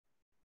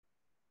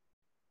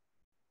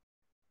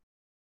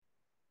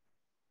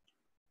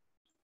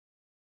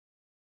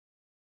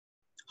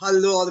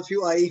Hello, all of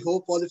you. I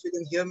hope all of you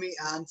can hear me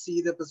and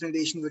see the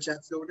presentation which I've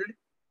loaded.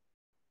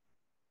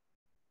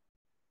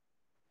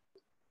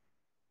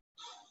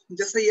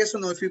 Just say yes or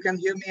no if you can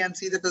hear me and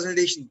see the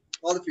presentation,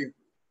 all of you.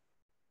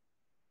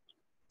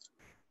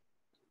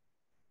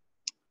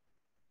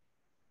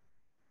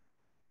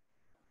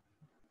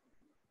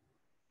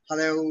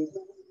 Hello.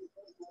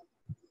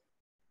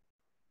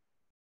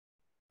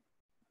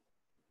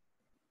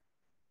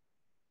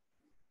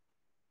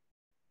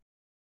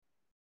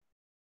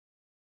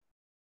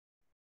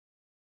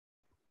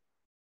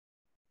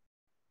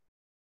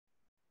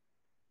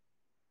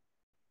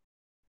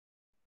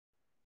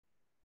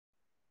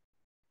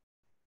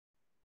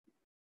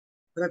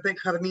 Pratik,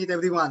 Harmeet,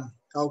 everyone.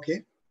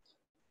 Okay,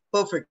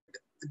 perfect.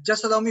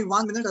 Just allow me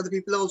 1 minute. Other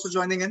people are also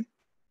joining in.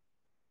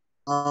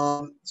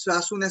 So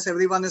as soon as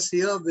everyone is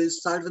here, we'll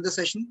start with the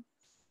session.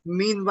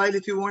 Meanwhile,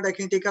 if you want, I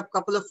can take up a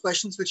couple of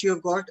questions which you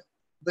have got.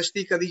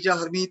 Bashti, Khadija,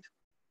 Harmeet.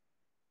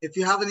 If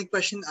you have any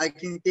question, I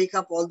can take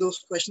up all those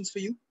questions for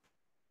you.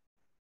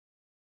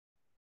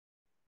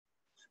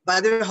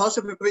 By the way, how's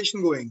the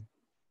preparation going?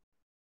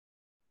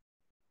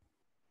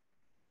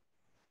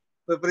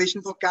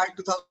 Preparation for CAT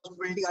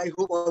 2020. I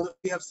hope all of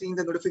you have seen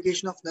the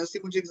notification of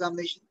Narsi Munji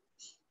examination,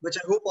 which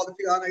I hope all of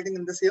you are writing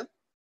in this year.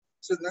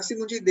 So Narsi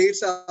Munji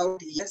dates are out.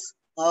 Yes.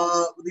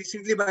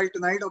 Recently by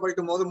tonight or by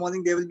tomorrow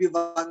morning, there will be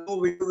one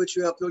more video which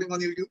we are uploading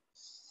on YouTube,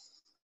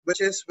 which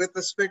is with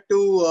respect to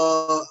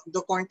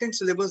the content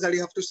syllabus that you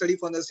have to study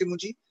for Narsi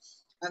Munji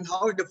and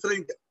how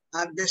different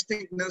and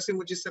distinct Narsi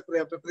Munji's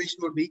preparation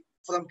would be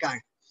from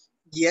CAT.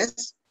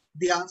 Yes,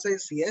 the answer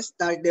is yes,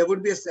 that there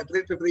would be a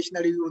separate preparation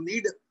that you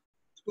need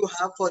to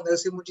have for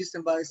Narsi Munji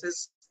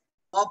symbiosis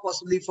or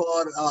possibly for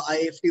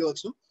IFT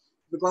also.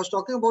 Because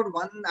talking about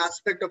one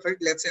aspect of it,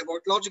 let's say about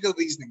logical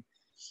reasoning.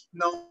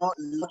 Now,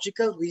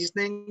 logical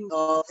reasoning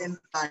in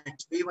fact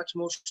is very much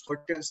more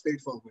short and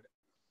straightforward.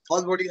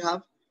 All what you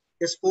have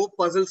is 4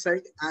 puzzle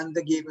set and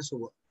the game is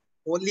over.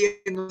 Only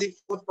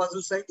 4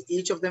 puzzle set,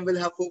 each of them will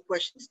have 4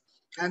 questions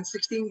and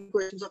 16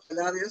 questions of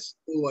LR is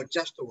over,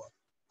 just over.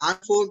 And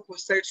 4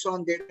 sets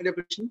on data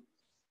interpretation.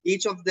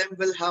 Each of them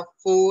will have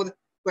 4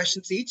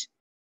 questions each.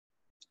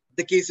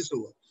 The case is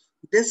over.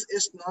 This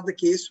is not the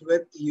case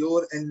with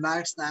your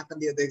NMAT SNAP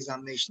and the other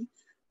examination,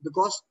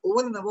 because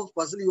over and above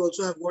puzzle, you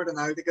also have got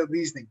analytical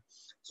reasoning.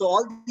 So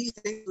all these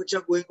things which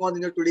are going on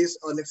in your today's,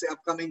 or let's say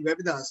upcoming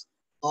webinars,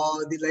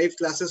 or the live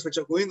classes which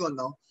are going on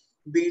now,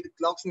 be it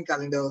clocks and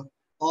calendar,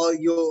 or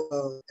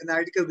your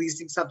analytical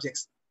reasoning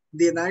subjects.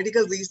 The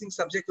analytical reasoning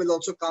subject will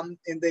also come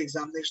in the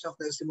examination of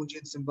Narsi Munji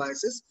and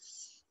symbiosis,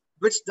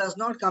 which does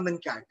not come in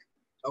CAT.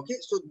 Okay,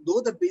 so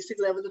though the basic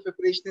level of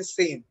preparation is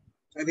same,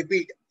 I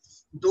repeat,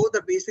 though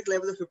the basic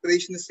level of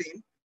preparation is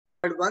same,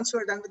 but once you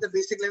are done with the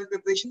basic level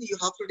preparation, you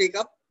have to take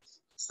up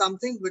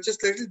something which is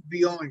little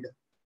beyond,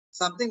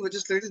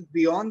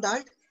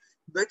 that,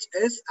 which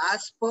is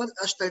as per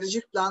a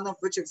strategic plan of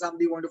which exam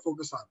do you want to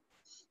focus on.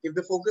 If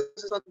the focus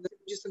is on the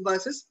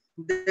symbiosis,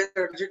 then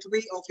the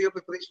trajectory of your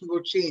preparation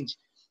will change.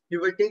 You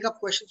will take up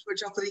questions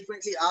which are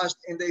frequently asked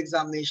in the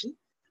examination,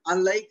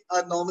 unlike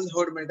a normal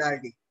herd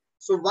mentality.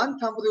 So one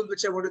thumb rule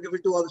which I want to give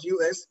it to all of you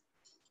is,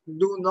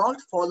 do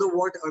not follow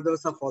what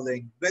others are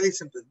following. Very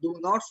simple. Do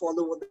not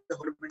follow what the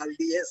herd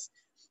mentality is.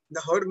 The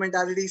herd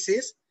mentality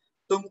says,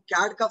 तुम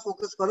CAT का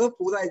focus करो,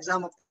 पूरा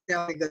exam अपने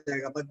आप निकल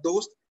जाएगा. But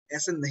दोस्त,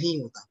 ऐसा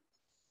नहीं होता.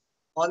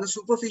 On a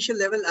superficial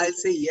level, I'll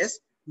say yes,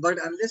 but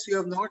unless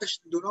you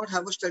do not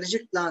have a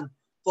strategic plan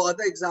for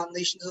other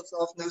examinations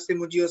of Narsi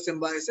Munji or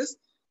symbiosis,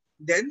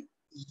 then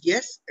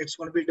yes, it's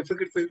going to be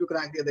difficult for you to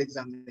crack the other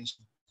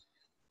examination.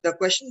 The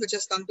question which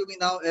has come to me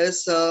now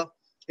is,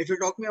 if you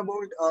talk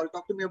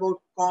to me about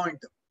quant.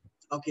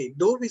 Okay,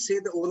 though we say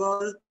the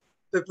overall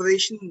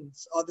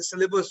preparations or the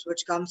syllabus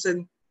which comes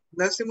in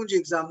Narsi Munji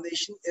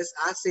examination is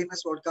as same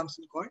as what comes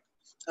in quant,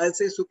 I'll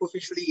say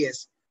superficially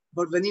yes.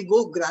 But when you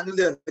go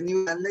granular, when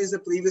you analyze the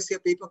previous year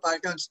paper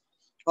patterns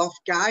of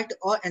CAT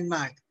or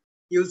NMAT,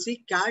 you'll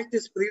see CAT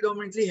is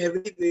predominantly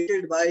heavily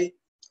weighted by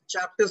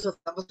chapters of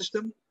number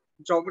system,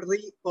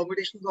 geometry,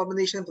 permutation,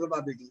 combination, and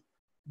probability.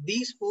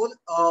 These 4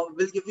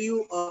 will give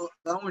you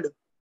around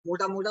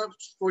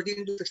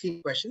 14 to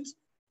 16 questions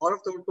out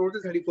of the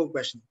total 34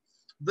 questions,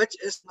 which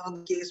is not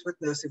the case with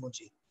Narsi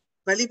Munji.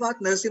 पहली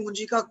बात, Narsi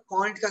Munji का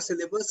quant का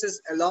syllabus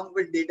is along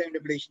with data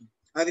interpretation.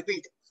 I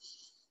repeat,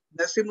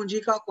 Narsi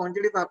Munji का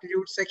quantitative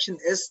aptitude section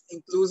is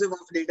inclusive of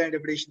data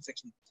interpretation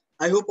section.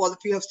 I hope all of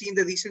you have seen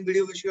the recent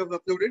video which you have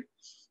uploaded.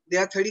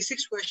 There are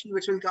 36 questions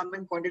which will come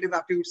in quantitative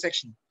aptitude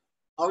section.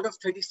 Out of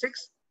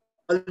 36,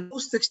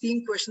 almost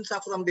 16 questions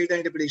are from data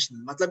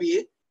interpretation. मतलब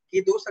ये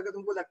कि दोस्त अगर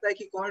तुमको लगता है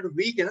कि quant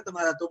weak है ना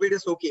तुम्हारा, तो भी it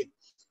is okay,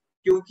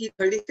 क्योंकि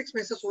 36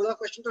 में से 16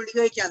 क्वेश्चन तो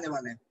लिखा ही क्या आने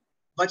वाले हैं.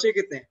 बचे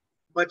कितने?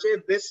 बचे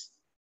 20,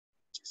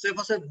 सिर्फ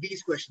और सिर्फ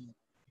 20 क्वेश्चन.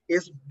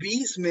 इस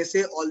 20 में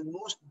से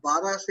ऑलमोस्ट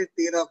 12 से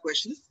 13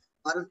 क्वेश्चन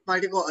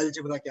अरिथमेटिक और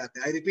अलजेब्रा के आते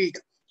हैं. आई रिपीट,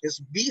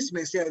 इस 20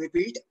 में से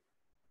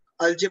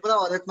अलजेब्रा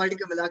और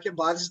अरिथमेटिक मिला के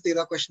 12 से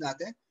 13 क्वेश्चन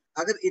आते हैं.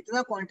 अगर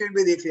इतना कंटेंट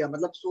भी देख लिया,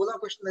 मतलब 16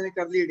 क्वेश्चन मैंने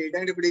कर लिए डेटा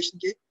इंटरप्रिटेशन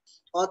के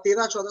और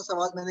 13-14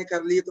 सवाल मैंने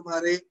कर लिए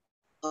तुम्हारे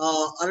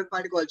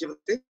अरिथमेटिक अलजेब्रा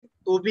से,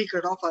 तो भी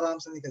कट ऑफ आराम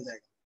से निकल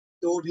जाएगा,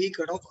 तो भी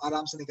कट ऑफ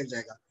आराम से निकल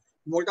जाएगा।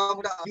 मोटा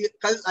मोटा अभी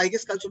कल आई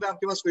गेस कल सुबह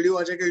आपके पास वीडियो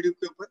आ जाएगा यूट्यूब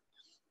के ऊपर,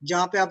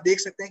 जहाँ पे आप देख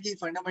सकते हैं कि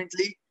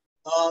फंडामेंटली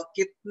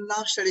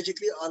कितना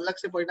स्ट्रेटेजिकली अलग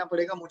से पढ़ना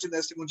पड़ेगा मुझे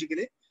नर्सिंग मुझे के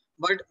लिए।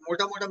 बट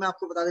मोटा मोटा मैं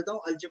आपको बता देता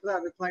हूँ, algebra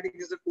arithmetic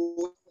is the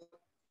core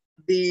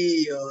the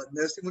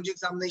nursing मुझे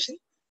examination,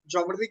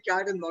 geometry,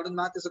 CAT and modern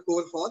math is a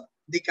core for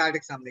the CAT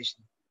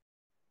examination.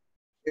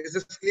 Is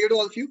this clear to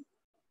all of you?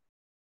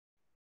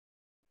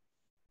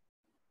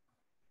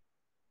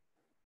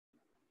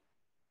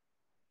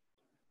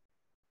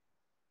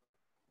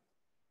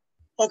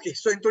 Okay,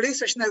 so in today's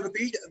session, I'll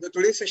repeat, the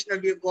today's session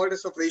that we have got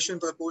is of ratio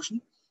and proportion.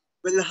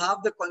 We'll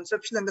have the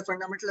conceptual and the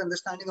fundamental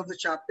understanding of the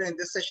chapter in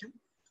this session.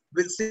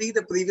 We'll see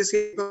the previous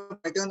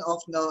pattern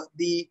of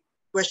the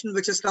question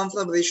which has come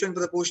from ratio and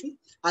proportion,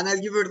 and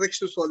I'll give you tricks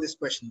to solve this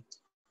question.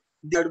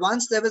 The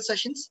advanced level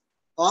sessions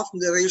of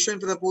the ratio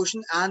and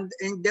proportion and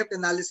in-depth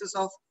analysis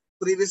of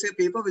previous year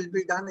paper will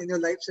be done in your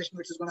live session,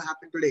 which is going to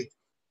happen today.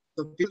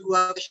 So people who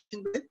have a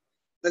session today,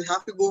 they'll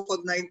have to go for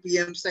the 9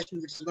 p.m.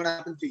 session, which is going to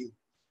happen for you.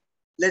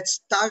 Let's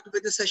start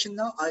with the session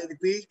now. I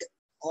repeat,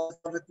 all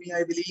with me,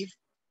 I believe.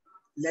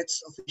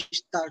 Let's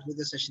officially start with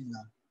the session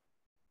now.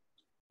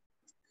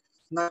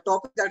 Now, the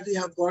topic that we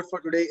have got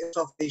for today is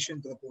of ratio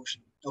and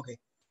proportion. Okay.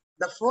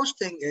 The first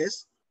thing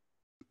is,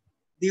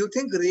 do you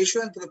think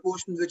ratio and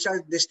proportion, which are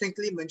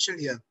distinctly mentioned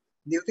here,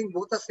 do you think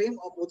both are same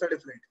or both are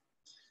different?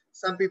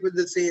 Some people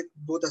will say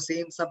both are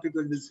same. Some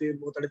people will say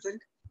both are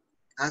different.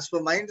 As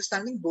per my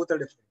understanding, both are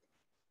different.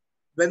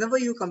 Whenever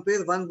you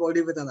compare one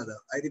body with another,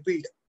 I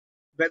repeat,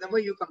 whenever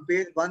you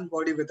compare one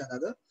body with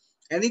another,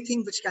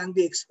 anything which can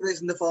be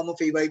expressed in the form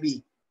of A by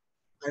B,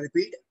 I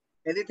repeat,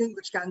 anything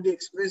which can be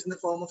expressed in the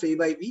form of A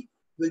by B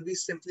will be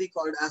simply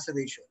called as a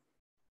ratio.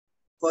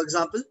 For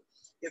example,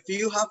 if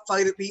you have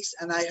 5 rupees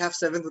and I have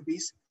 7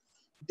 rupees,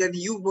 then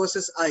you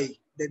versus I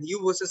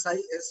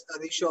is a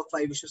ratio of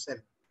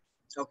 5:7.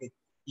 Okay,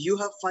 you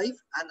have 5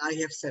 and I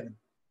have 7.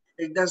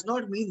 It does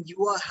not mean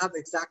you have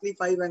exactly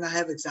 5 and I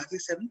have exactly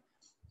 7.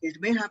 It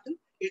may happen,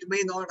 it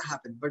may not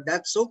happen, but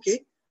that's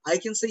okay. I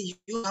can say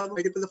you have a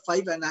multiple of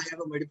 5 and I have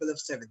a multiple of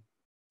 7.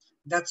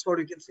 That's what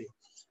you can say.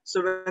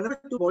 So whenever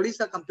two bodies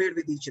are compared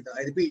with each other,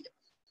 I repeat,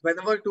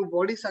 whenever two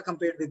bodies are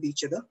compared with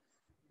each other,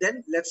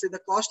 then let's say the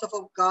cost of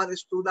a car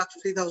is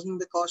 2,50,000,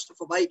 the cost of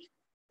a bike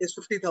is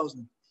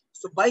 50,000.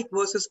 So bike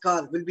versus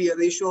car will be a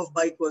ratio of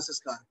bike versus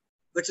car,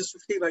 which is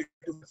 50 by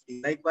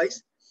 250.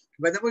 Likewise,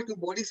 whenever two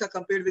bodies are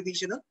compared with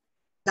each other,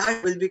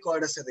 that will be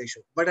called as a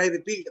ratio. But I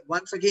repeat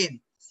once again,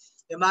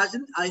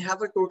 imagine I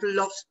have a total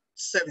of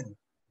 7.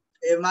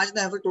 Imagine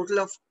I have a total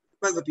of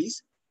 12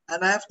 rupees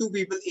and I have two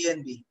people A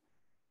and B.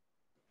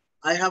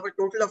 I have a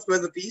total of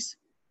 12 rupees.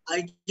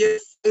 I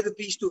give 5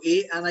 rupees to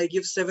A and I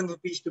give 7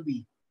 rupees to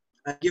B.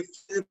 I give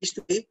 5 rupees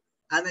to A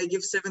and I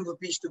give 7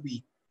 rupees to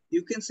B.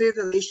 You can say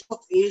the ratio of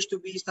A to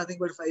B is nothing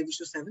but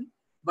 5:7.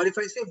 But if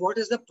I say what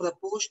is the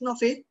proportion of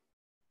A,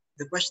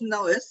 the question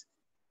now is,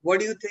 what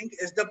do you think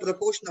is the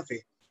proportion of A?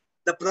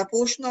 The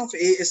proportion of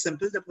A is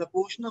simple. The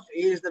proportion of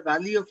A is the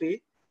value of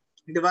A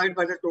divided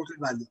by the total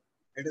value.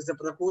 It is the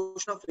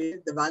proportion of A,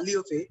 the value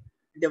of A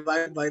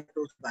divided by the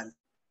total value.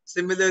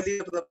 Similarly,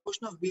 the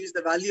proportion of B is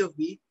the value of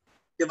B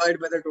divided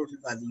by the total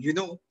value. You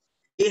know,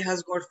 A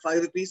has got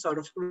 5 rupees out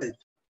of 12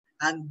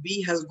 and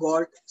B has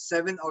got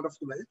 7 out of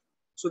 12.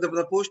 So the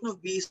proportion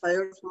of B is 5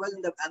 out of 12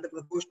 and the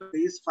proportion of A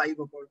is 5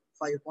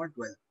 upon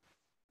 12.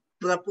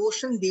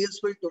 Proportion deals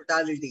with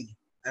totality.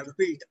 I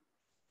repeat,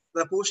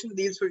 proportion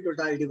deals with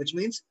totality, which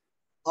means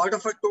out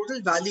of a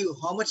total value,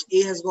 how much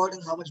A has got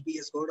and how much B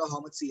has got or how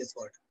much C has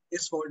got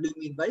is what do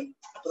you mean by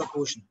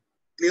proportion.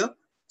 Clear?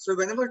 So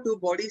whenever two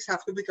bodies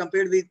have to be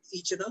compared with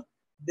each other,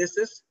 this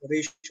is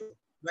ratio.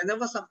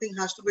 Whenever something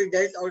has to be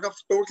dealt out of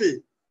total,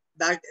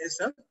 that is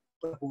a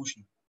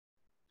proportion.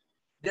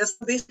 There's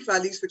some basic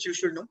values which you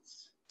should know.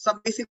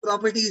 Some basic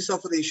properties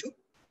of ratio,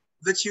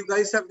 which you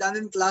guys have done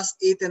in class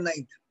 8th and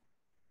 9th.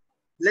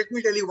 Let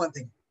me tell you one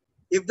thing.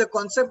 If the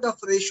concept of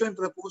ratio and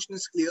proportion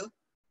is clear,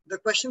 the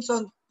questions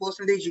on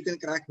percentage you can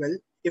crack well.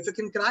 If you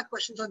can crack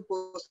questions on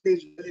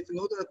percentage, if you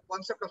know the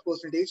concept of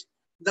percentage,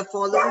 the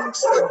following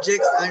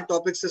subjects and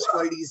topics is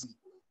quite easy,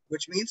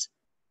 which means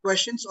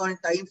questions on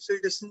time still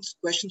distance,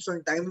 questions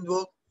on time and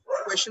work,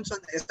 questions on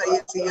SI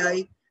and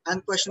CI,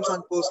 and questions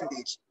on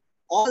percentage.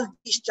 All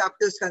these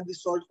chapters can be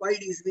solved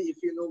quite easily if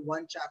you know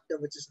one chapter,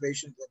 which is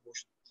ratio and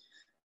proportion.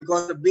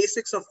 Because the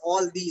basics of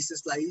all these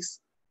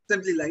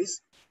simply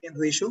lies in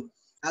ratio.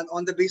 And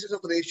on the basis of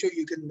ratio,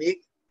 you can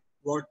make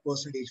what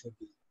percentage would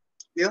be.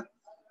 Clear?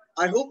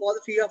 I hope all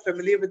of you are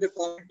familiar with the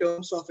common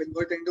terms of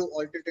invertendo,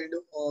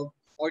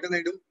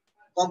 alternando,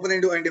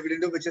 componendo, and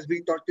dividendo, which has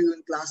been taught to you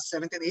in class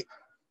 7th and 8th,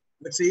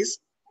 which says,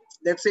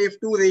 let's say if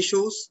two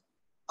ratios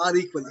are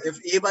equal, if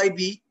A by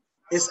B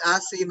is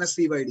as same as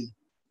C by D,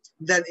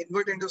 then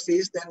invertendo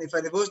says, then if I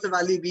reverse the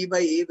value, B by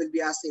A will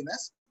be as same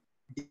as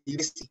D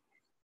by C.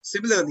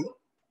 Similarly,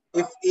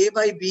 if A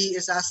by B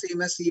is as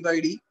same as C by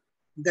D,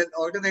 then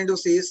alternando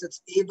says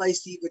it's A by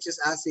C, which is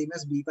as same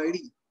as B by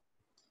D.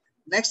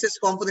 Next is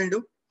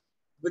componendo.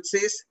 which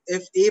says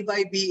if A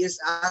by B is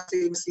as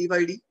same as C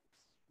by D,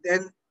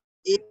 then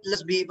A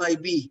plus B by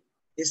B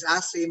is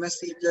as same as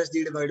C plus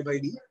D divided by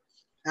D.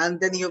 And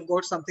then you have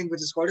got something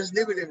which is called as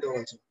dividendo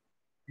also.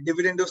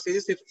 Dividendo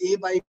says if A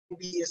by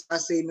B is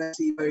as same as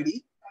C by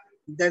D,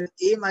 then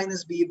A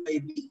minus B by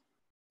B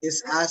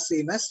is as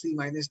same as C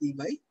minus D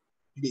by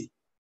D.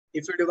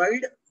 If you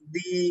divide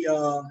the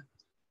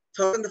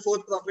third and the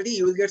fourth property,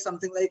 you will get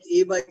something like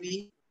A by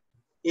B,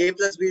 A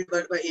plus B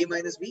divided by A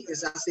minus B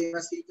is as same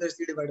as C plus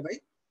D divided by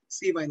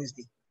C minus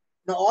D.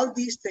 Now all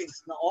these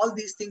things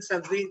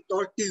have been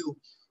taught to you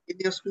in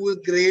your school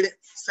grade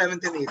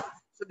 7th and 8th.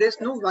 So there's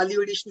no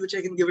value addition which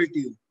I can give it to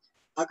you.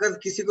 अगर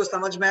किसी को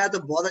समझ में आया तो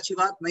बहुत अच्छी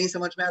बात, नहीं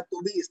समझ में आया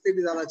तो भी इससे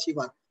भी ज्यादा अच्छी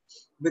बात,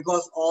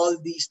 because all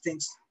these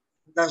things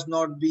does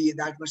not be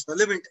that much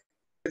relevant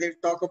when they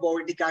talk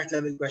about the CAT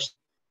level question.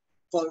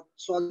 For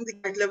solving the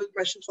CAT level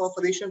questions of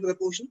ratio and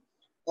proportion,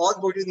 all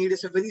what you need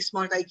is a very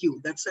smart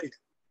IQ. That's it.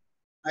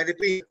 I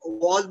repeat,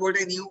 all what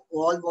you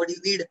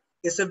need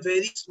is a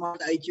very smart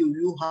IQ.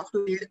 You have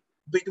to read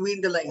between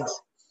the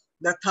lines.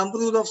 The thumb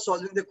rule of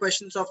solving the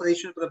questions of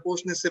ratio and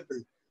proportion is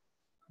simple.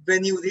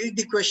 When you read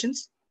the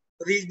questions,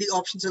 read the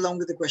options along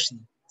with the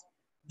question.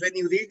 When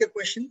you read the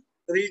question,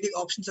 read the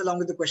options along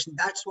with the question.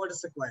 That's what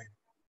is required.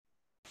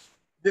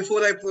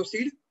 Before I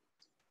proceed,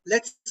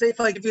 let's say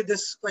if I give you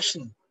this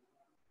question.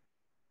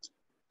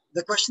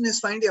 The question is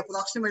find the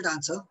approximate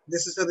answer.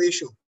 This is a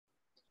ratio.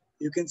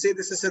 You can say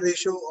this is a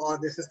ratio or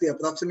this is the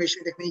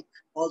approximation technique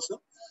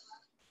also.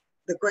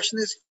 The question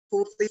is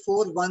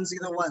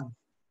 434101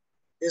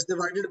 is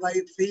divided by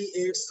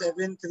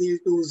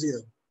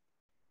 387320.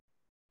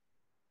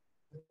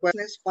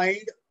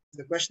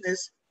 The question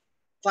is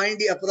find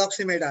the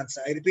approximate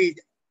answer. I repeat,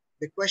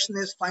 the question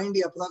is find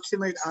the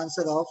approximate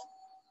answer of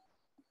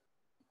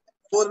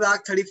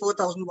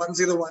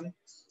 4,34,101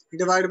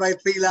 divided by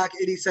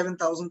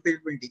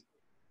 3,87,320.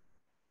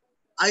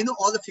 I know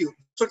all of you.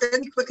 So tell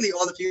me quickly,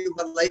 all of you who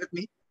are live with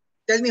me,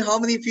 tell me how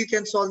many of you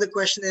can solve the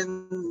question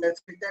in,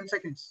 let's say, 10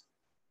 seconds.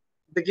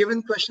 The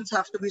given questions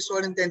have to be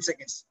solved in 10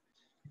 seconds.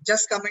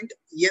 Just comment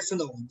yes or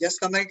no. Just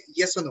comment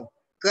yes or no.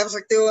 कर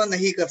सकते हो या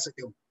नहीं कर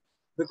सकते हो.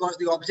 Because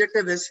the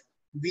objective is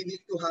we need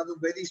to have a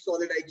very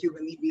solid IQ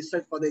when we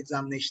set for the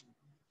examination.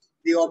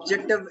 The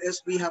objective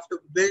is we have to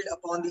build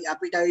upon the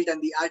appetite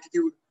and the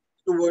attitude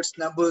towards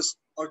numbers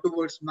or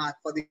towards math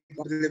for the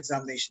competitive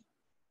examination.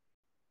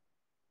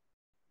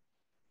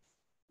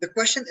 The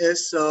question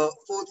is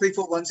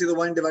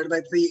 434101 divided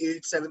by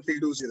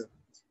 387320.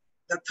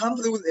 The thumb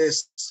rule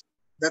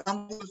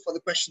for the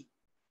question.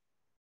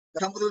 The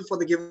thumb rule for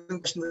the given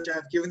question which I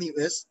have given you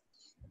is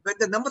when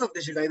the number of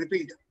digits, I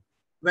repeat,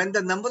 when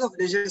the number of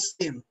digits is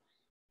same,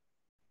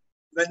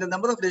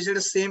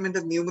 in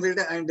the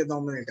numerator and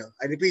denominator.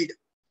 I repeat,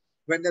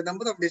 when the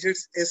number of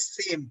digits is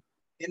same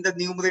in the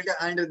numerator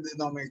and the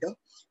denominator,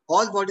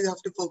 all what you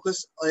have to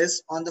focus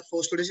is on the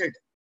first digit.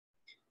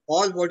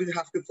 All what you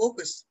have to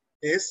focus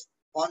is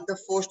on the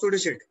first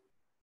digit.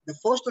 The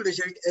first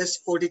digit is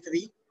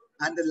 43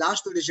 and the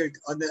last digit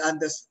and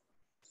the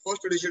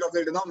first digit of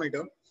the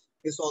denominator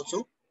is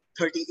also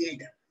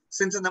 38.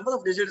 Since the number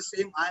of digits is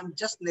same, I am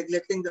just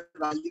neglecting the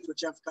values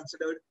which I have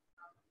considered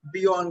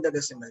beyond the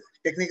decimal.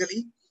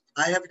 Technically,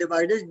 I have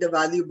divided the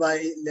value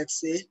by, let's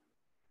say,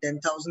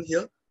 10,000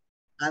 here,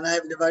 and I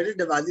have divided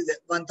the value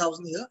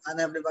 1,000 here, and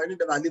I have divided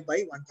the value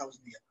by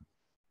 1,000 here.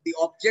 The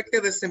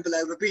objective is simple.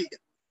 I repeat,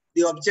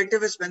 the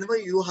objective is whenever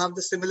you have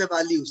the similar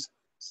values,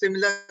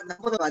 similar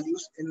number of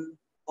values in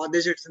or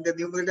digits in the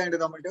numerator and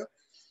denominator,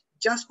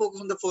 just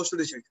focus on the first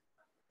digit.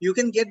 You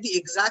can get the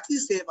exactly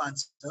same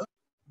answer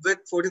with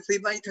 43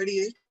 by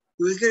 38.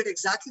 You will get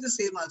exactly the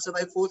same answer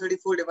by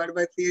 434 divided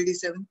by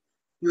 387.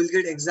 You will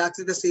get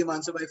exactly the same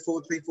answer by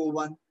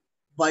 4341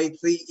 by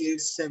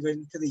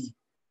 3873.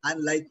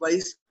 And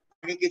likewise,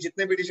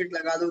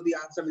 the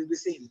answer will be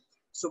same.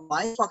 So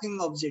my fucking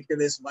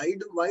objective is why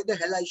the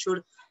hell I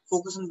should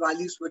focus on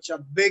values which are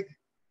big,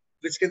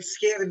 which can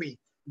scare me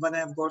when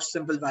I've got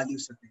simple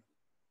values.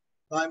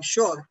 So I'm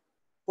sure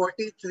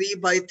 43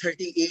 by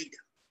 38.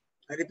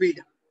 I repeat,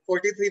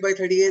 43 by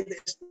 38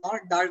 is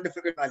not that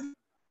difficult value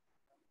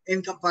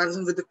in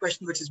comparison with the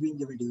question which is being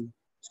given to you.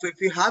 So if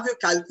you have your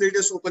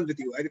calculators open with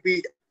you, I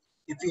repeat,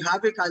 if you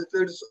have your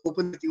calculators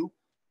open with you,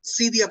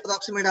 see the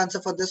approximate answer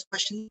for this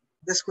question,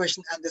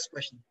 and this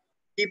question.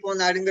 Keep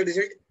on adding the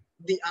digit.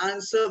 The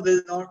answer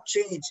will not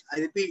change. I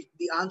repeat,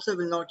 the answer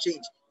will not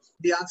change.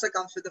 The answer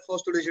comes with the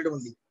first digit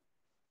only.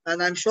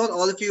 And I'm sure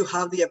all of you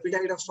have the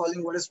appetite of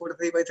solving what is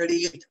 43 by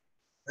 38,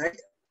 right?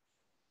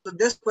 So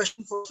this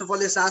question, first of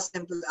all, is as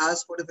simple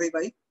as 43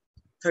 by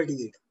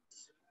 38.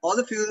 All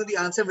of you know the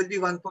answer will be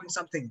 1 point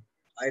something.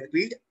 I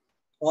repeat,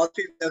 all of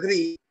you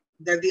agree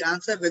that the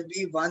answer will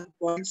be 1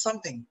 point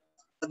something.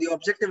 The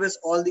objective is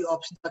all the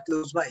options are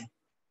close by.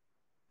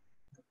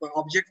 The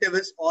objective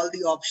is all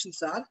the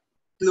options are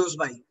close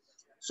by.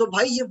 So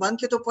bhai, ye 1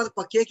 ke to par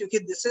pakke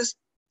kyunki this is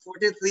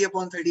 43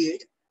 upon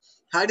 38.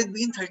 Had it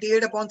been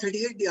 38 upon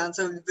 38, the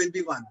answer will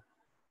be 1.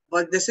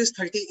 But this is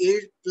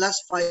 38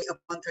 plus 5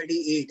 upon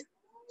 38.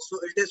 So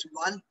it is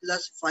 1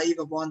 plus 5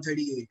 upon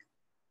 38.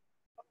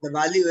 The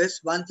value is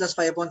 1 plus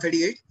 5 upon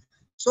 38.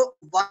 So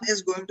 1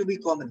 is going to be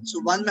common.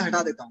 So 1 मैं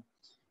हटा देता हूँ.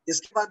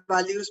 इसके बाद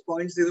value is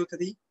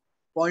 0.03,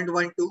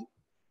 0.12,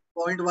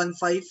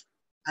 0.15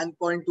 and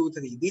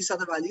 0.23. These are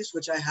the values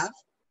which I have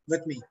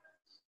with me,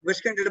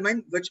 which can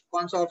determine which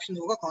कौन सा option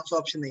होगा, कौन सा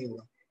option नहीं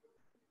होगा.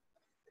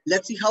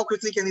 Let's see how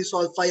quickly can you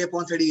solve 5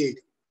 upon 38.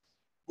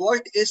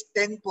 What is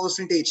 10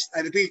 percentage?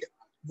 I repeat,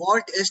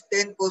 what is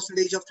 10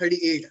 percentage of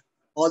 38?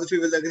 All of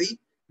you will agree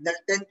that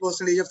 10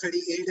 percentage of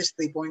 38 is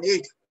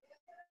 3.8.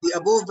 The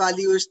above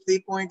value is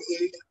 3.8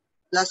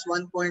 plus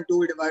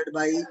 1.2 divided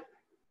by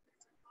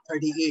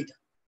 38.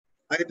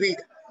 I repeat,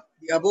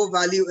 the above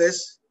value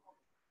is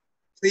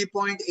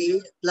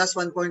 3.8 plus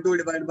 1.2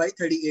 divided by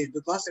 38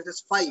 because it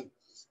is 5.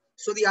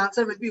 So the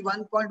answer will be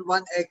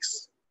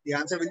 1.1x. The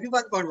answer will be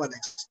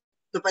 1.1x.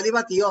 तो पहली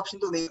बात ये option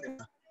तो नहीं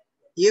मिलेगा.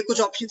 ये कुछ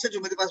option है जो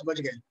मेरे पास बच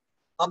गए.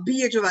 अब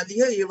भी ये जो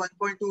वैल्यू है ये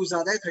 1.2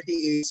 ज्यादा है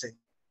 38 से.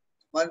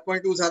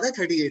 1.2 ज्यादा है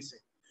 38 से.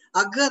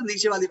 अगर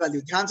नीचे वाली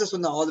वैल्यू, ध्यान से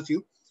सुनना ऑल ऑफ यू,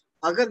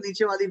 अगर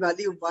नीचे वाली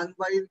वैल्यू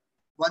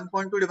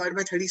 1.2 डिवाइड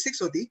बाय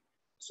 36 होती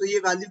तो ये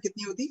वैल्यू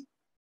कितनी होती?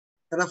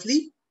 रफली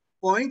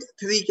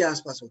 0.3 के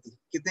आसपास होती.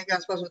 कितने के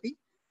आसपास होती?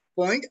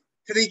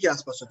 0.3 के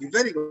आसपास होती.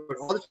 Very good.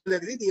 All of you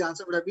agree the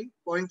answer would have been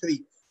 0.3,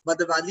 but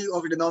the value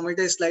of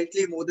denominator is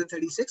slightly more than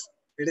 36.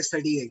 It is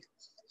 38.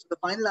 So the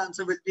final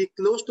answer will be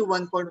close to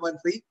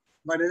 1.13,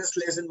 but it is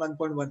less than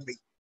 1.13.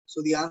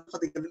 So the answer for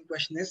the given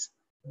question is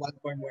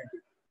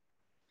 1.12.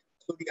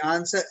 So the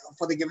answer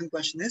for the given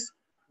question is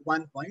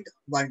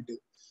 1.12.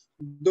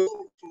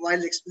 Though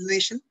while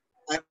explanation,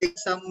 I take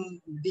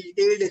some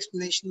detailed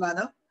explanation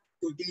manner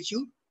to teach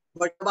you.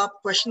 But जब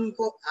आप question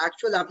को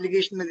actual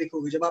application में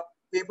देखोगे, जब आप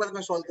paper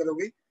में solve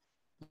करोगे,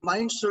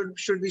 mind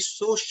should be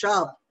so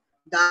sharp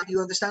that you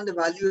understand the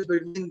value is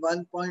between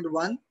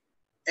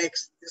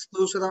 1.1x is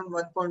close around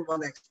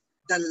 1.1x.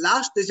 The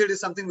last digit is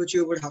something which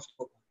you would have to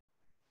focus.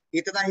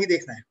 इतना ही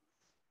देखना है.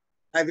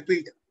 I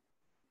repeat,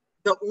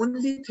 the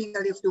only thing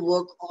that you have to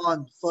work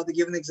on for the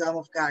given exam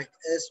of CAT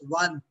is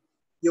one,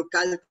 your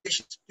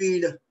calculation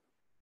speed,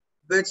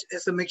 which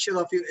is a mixture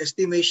of your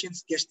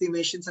estimations,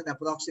 guesstimations, and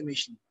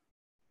approximation.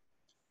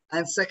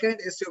 And second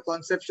is your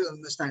conceptual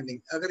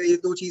understanding. अगर ये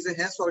दो चीजें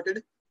हैं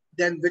sorted,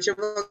 then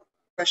whichever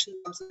question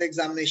comes in the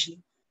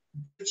examination,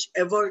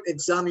 whichever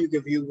exam you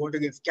give, you want to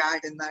give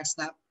CAT and NMAT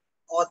SNAP,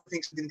 all the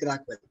things you can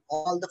crack well.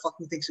 All the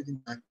fucking things you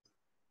can crack.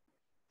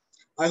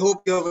 I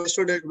hope you have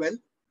understood it well.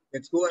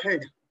 Let's go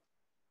ahead.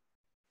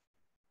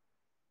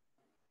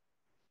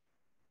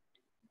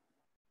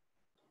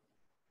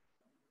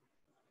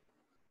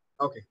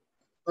 Okay.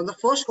 Now the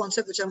first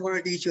concept which I'm going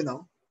to teach you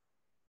now,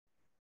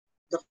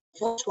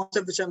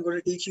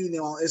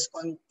 is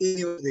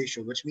continuous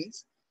ratio, which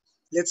means,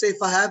 let's say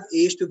if I have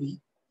A's to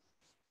B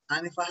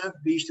and if I have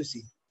B's to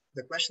C.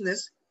 The question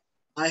is,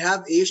 I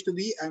have A's to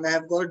B and I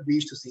have got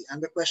B's to C.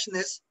 And the question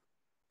is,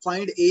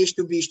 find A's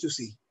to B's to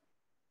C.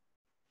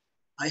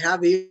 I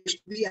have A's to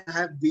B and I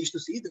have B's to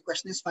C. The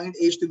question is, find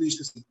A's to B's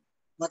to C.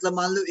 मतलब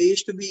मान लो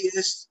A's to B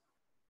is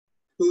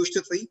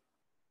 2:3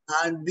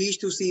 and B's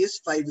to C is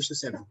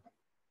 5:7.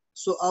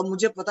 So अब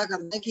मुझे पता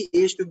करना है कि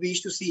A's to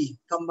B's to C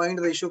combined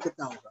ratio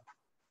कितना होगा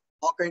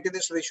और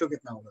continuous ratio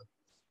कितना होगा.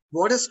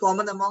 What is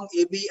common among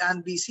AB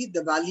and BC?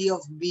 The value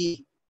of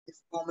B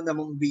is common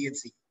among B and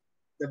C.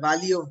 The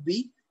value of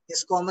B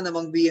is common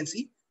among B and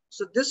C.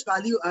 So this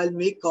value I'll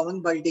make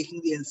common by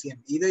taking the LCM.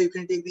 Either you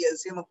can take the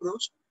LCM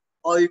approach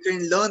or you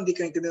can learn the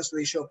continuous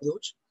ratio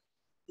approach.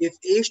 If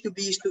A's to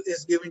B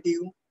is given to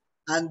you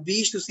and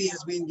B's to C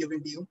has been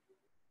given to you,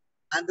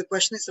 and the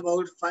question is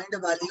about find a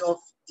value of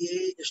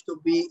A is to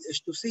B is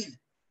to C,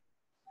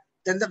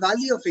 then the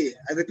value of A,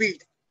 I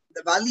repeat,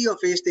 the value of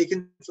A is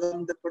taken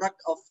from the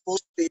product of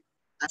first A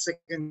and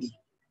second B.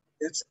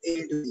 That's A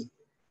into B.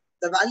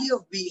 The value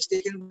of B is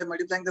taken by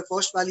multiplying the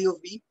first value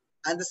of B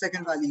and the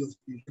second value of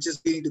B, which is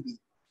B into B.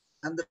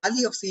 And the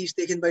value of C is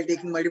taken by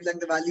multiplying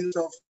the values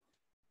of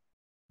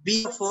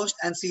B of first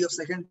and C of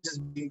second, which is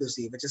B into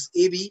C, which is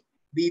AB,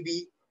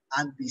 BB,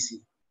 and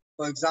BC.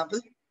 For example,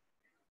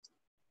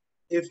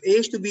 if A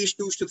is to B is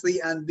 2:3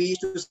 and B is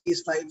to C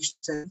is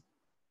 5:7,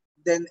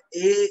 then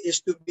A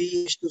is to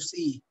B is to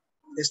C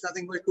is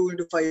nothing but 2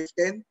 into 5,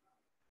 10,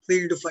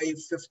 3 into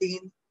 5,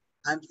 15,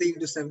 and 3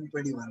 into 7,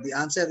 21. The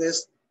answer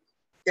is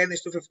 10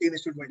 is to 15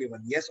 is to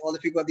 21. Yes, all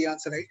of you got the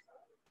answer right.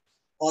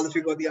 All of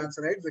you got the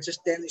answer right, which is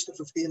 10 is to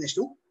 15 is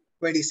to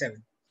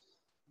 27.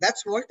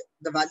 That's what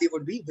the value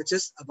would be, which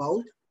is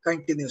about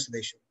continuous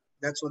ratio.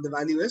 That's what the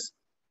value is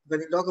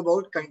when you talk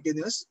about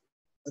continuous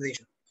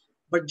ratio.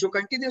 But जो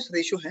continuous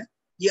ratio है,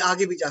 ये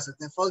आगे भी जा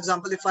सकते हैं. For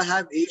example, if I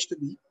have A to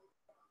B,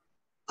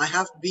 I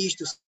have B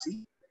to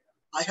C,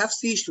 I have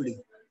C to D.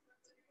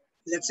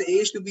 Let's say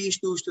A to B is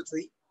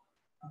 2:3,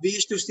 B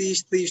to C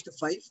is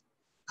 3:5,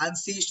 and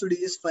C to D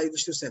is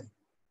 5:7.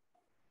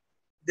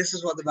 This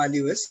is what the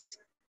value is.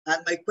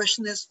 And my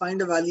question is,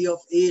 find a value of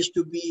A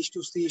to B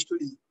to C to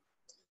D.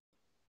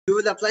 You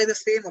will apply the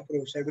same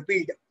approach. I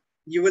repeat,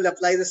 you will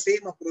apply the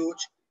same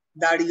approach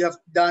that you have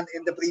done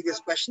in the previous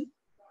question.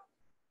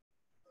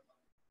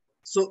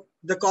 So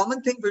The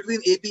common thing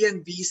between AB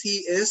and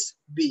BC is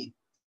B.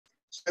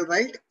 So I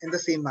write in the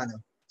same manner.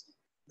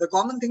 The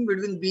common thing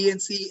between B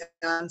and C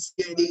and C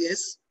and D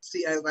is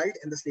C. I write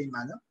in the same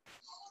manner.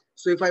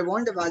 So if I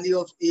want a value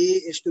of A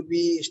is to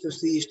B is to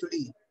C is to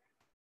D.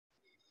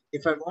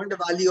 If I want a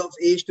value of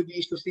A is to B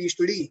is to C is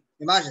to D,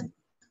 imagine.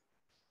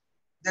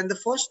 Then the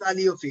first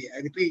value of A, I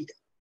repeat,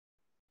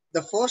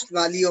 the first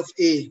value of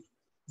A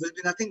will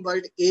be nothing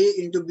but A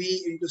into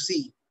B into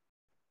C.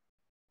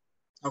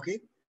 Okay.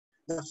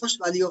 The first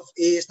value of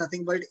A is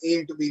nothing but A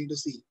into B into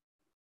C.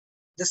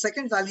 The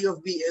second value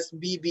of B is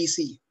B, B,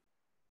 C.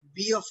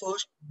 B of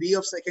first, B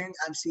of second,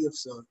 and C of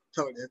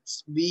third.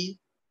 It's B,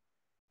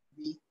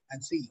 B,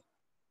 and C.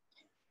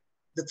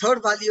 The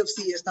third value of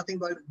C is nothing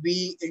but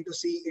B into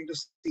C into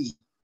C.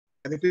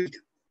 I repeat,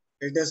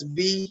 it is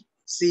B,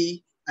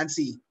 C, and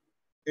C.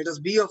 It is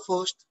B of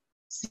first,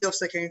 C of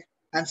second,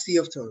 and C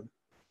of third.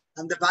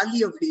 And the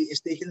value of D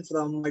is taken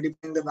from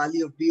multiplying the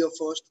value of B of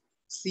first,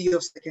 C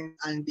of second,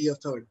 and D of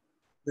third,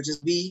 which is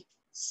B,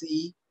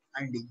 C,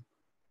 and D.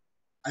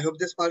 I hope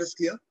this part is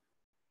clear.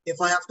 If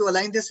I have to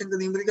align this in the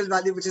numerical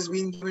value which is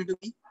being given to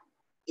me,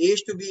 A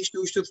is to B is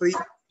 2 is to 3,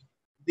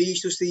 B is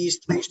to C is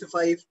 3 is to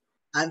 5,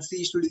 and C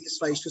is to D is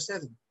 5 is to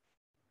 7.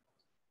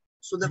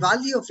 So the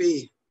value of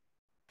A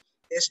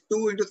is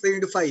 2 into 3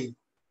 into 5.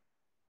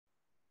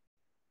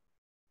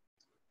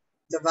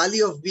 The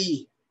value of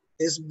B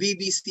is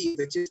BBC,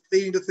 which is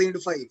 3 into 3 into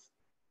 5.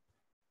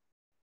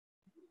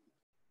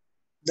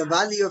 The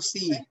value of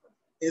C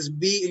is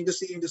B into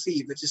C into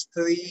C, which is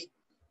 3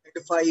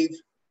 into 5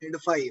 into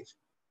 5.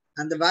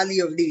 And the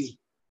value of D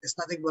is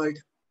nothing but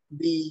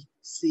B,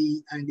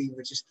 C, and D,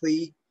 which is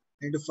 3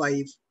 into 5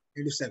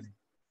 into 7.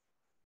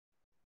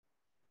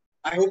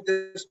 I hope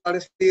this part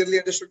is clearly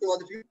understood to all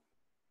of you.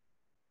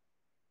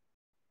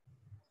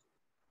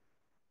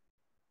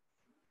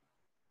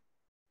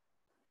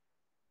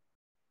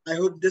 I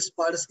hope this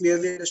part is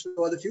clearly understood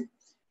to all of you.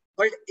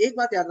 But एक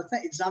बात याद रखना,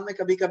 exam में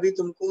कभी-कभी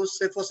तुमको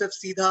सिर्फ और सिर्फ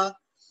सीधा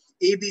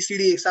A, B, C,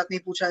 D एक साथ नहीं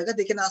पूछा जाएगा.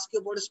 They can ask you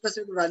about a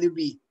specific value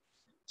B.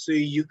 So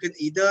you can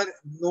either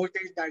note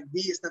it that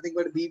B is nothing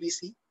but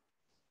BBC,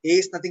 A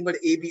is nothing but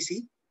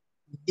ABC,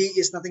 D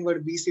is nothing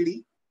but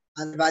BCD,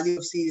 and the value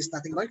of C is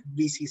nothing but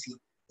BCC.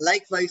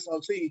 Likewise,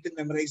 also you can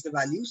memorize the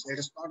values. It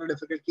is not a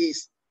difficult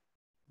case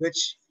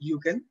which you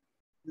can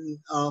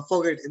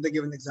forget in the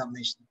given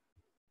examination.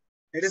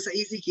 It is an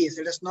easy case.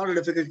 It is not a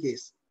difficult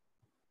case.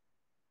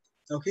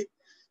 Okay.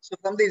 So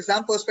from the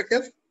exam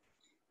perspective,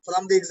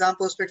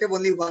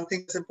 only one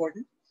thing is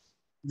important.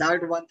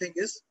 That one thing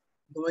is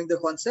knowing the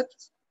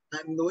concepts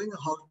and knowing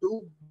how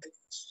to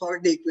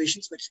solve the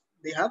equations which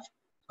they have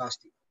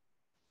asked you.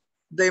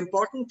 The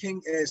important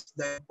thing is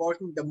the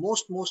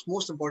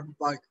most important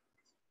part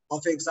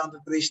of exam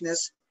preparation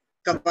is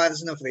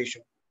comparison of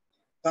ratio.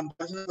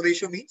 Comparison of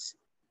ratio means,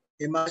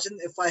 imagine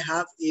if I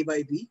have A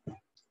by B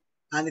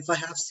and if I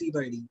have C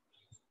by D.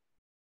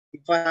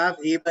 If I have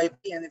A by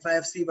B and if I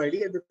have C by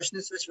D, the question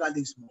is which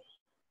value is more.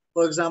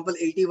 For example,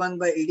 81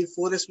 by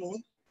 84 is more,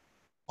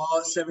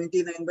 or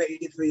 79 by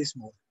 83 is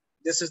more.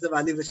 This is the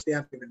value which they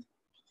have given.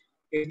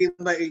 81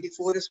 by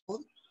 84 is more,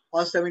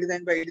 or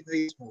 79 by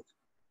 83 is more.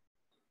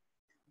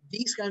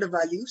 These kind of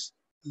values,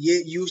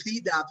 usually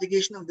the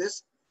application of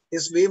this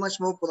is way much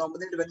more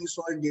prominent when you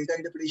solve data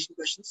interpretation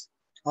questions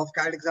of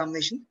CAT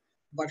examination.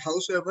 But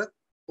however,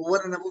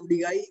 over and above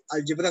DI,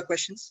 algebra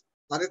questions,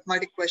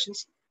 arithmetic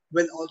questions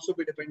will also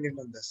be dependent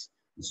on this.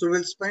 So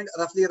we'll spend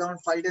roughly around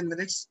 5-10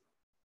 minutes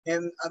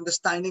in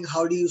understanding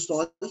how do you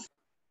solve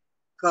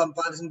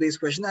comparison-based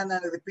question. And I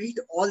repeat,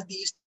 all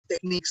these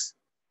techniques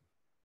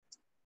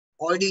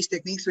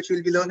which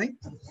we'll be learning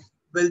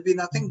will be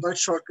nothing but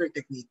shortcut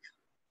technique.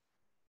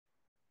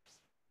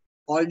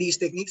 All these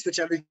techniques which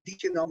I will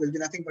teach you now will be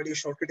nothing but your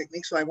shortcut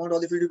technique. So I want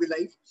all of you to be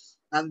live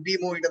and be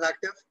more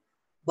interactive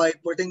by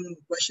putting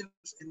questions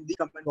in the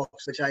comment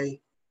box which I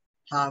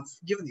have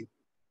given you.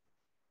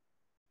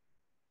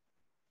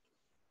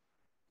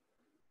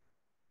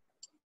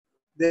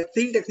 There are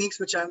 3 techniques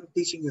which I'm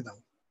teaching you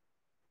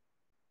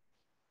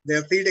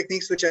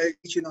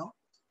now.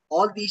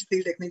 All these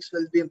 3 techniques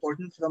will be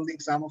important from the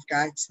exam of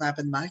CAT, SNAP,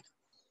 and MAT.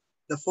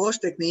 The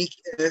first technique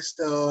is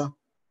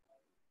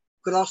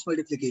cross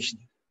multiplication.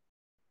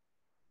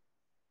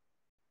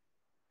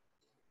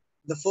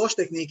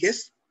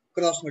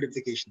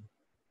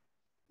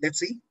 Let's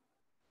see.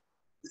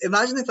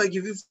 Imagine if I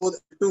give you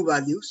 2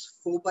 values,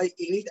 4 by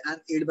 8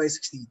 and 8 by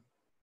 16.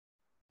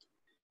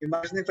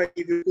 Imagine if I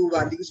give you 2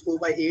 values, 4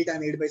 by 8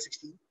 and 8 by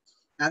 16.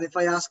 And if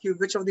I ask you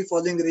which of the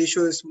following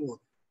ratio is more.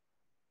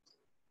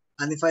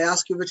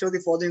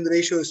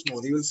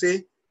 You will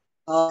say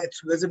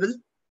it's visible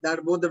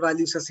that both the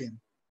values are same.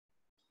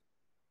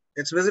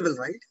 It's visible,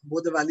 right?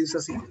 Both the values are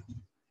same.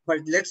 But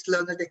let's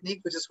learn a technique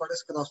which is called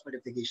as cross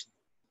multiplication.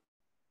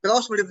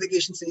 Cross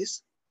multiplication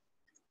says,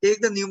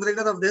 take the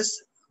numerator of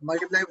this,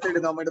 multiply with the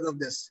denominator of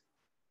this.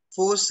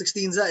 4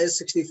 16s is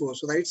 64.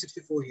 So write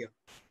 64 here.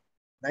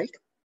 Right?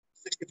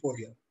 64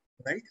 here.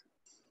 Right?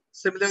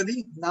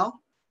 Similarly,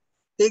 now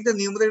take the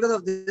numerator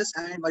of this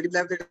and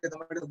multiply with the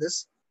denominator of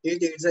this. 8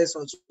 8s is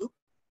also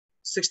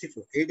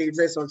 64. 8 8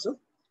 is also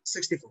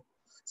 64.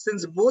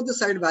 Since both the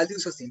side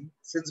values are same,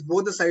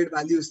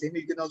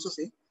 you can also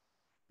say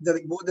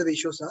that both the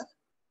ratios are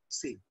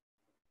same.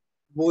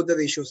 Both the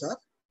ratios are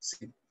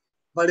same.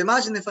 But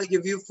imagine if I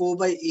give you 4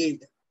 by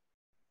 8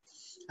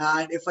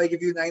 and if I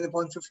give you 9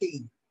 upon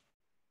 15.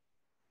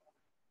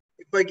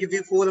 If I give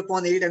you 4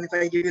 upon 8 and if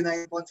I give you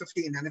 9 upon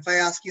 15, and if I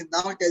ask you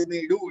now, tell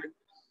me, dude,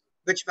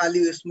 which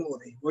value is more?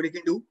 What you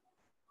can do?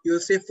 You will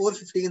say 4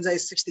 15s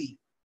is 60.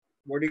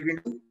 What you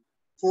can do?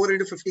 4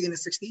 into 15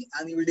 is 60,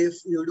 and you will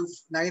do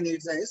 9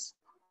 8s is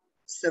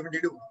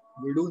 72.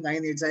 You do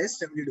 9 8s is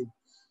 72.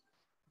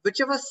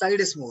 Whichever side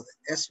is more,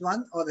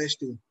 S1 or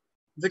S2,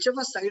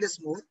 whichever side is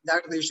more,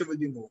 that ratio will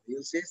be more. You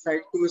will say side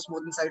 2 is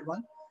more than side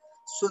 1.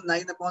 So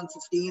 9 upon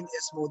 15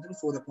 is more than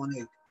 4 upon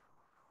 8.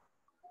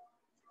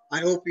 I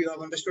hope you have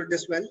understood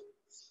this well.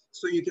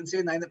 So you can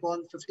say 9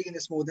 upon 15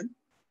 is more than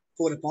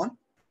 4 upon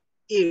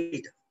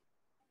 8.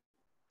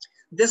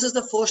 This is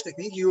the first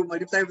technique. You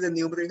multiply with the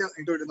numerator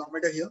into a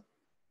denominator here.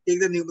 Take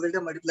the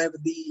numerator, multiply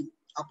with the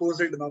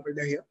opposite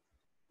denominator here.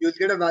 You'll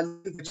get a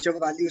value, whichever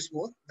value is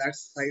more, that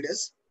side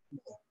is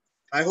more.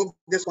 I hope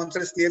this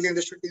concept is clearly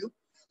understood to you.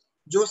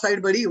 Jo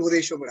side badi, wo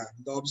ratio bada.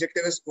 The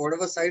objective is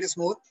whatever side is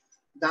more,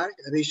 that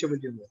ratio will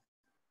be more.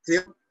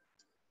 Clear?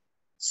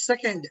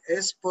 Second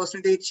is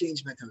percentage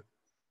change method.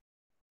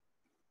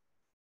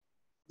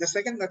 The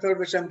second method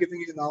which I'm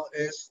giving you now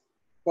is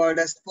called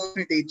as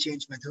percentage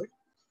change method.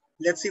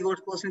 Let's see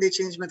what percentage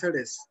change method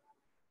is.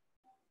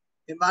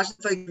 Imagine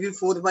if I give you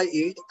 4 by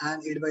 8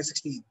 and 8 by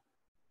 16.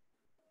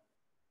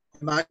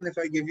 Imagine if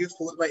I give you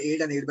 4 by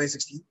 8 and 8 by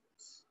 16.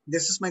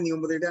 This is my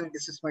numerator and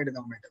this is my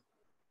denominator.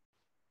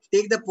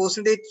 Take the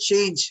percentage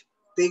change.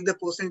 Take the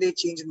percentage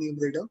change in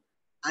numerator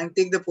and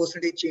take the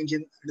percentage change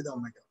in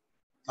denominator.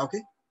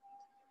 Okay.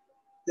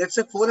 Let's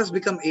say 4 has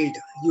become 8.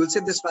 You will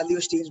say this value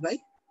is changed by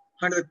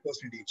 100%.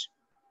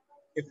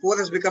 If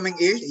 4 is becoming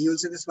 8, you will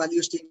say this value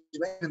is changed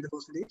by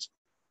 100%.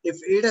 If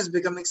 8 is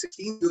becoming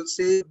 16, you will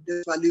say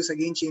this value is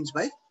again changed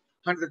by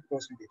 100%.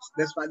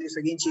 This value is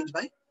again changed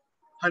by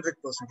 100%.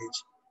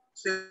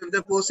 So if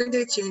the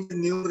percentage change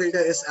in numerator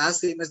is as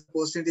same as the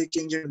percentage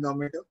change in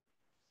denominator,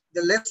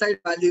 the left side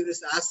value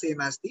is as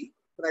same as the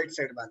right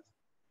side value.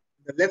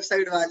 The left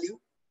side value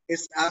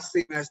is as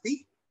same as the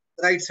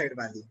right side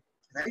value,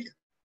 right?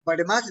 But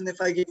imagine if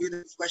I give you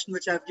the question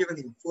which I have given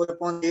you, 4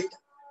 upon 8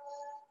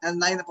 and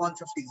 9 upon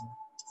 15.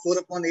 4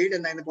 upon 8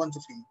 and 9 upon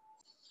 15.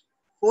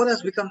 4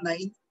 has become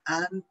 9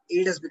 and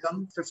 8 has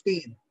become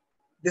 15.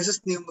 This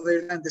is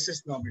numerator and this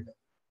is denominator.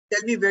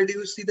 Tell me, where do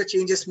you see the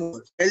changes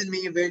more? Tell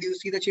me, where do you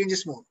see the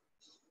changes more?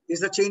 Is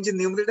the change in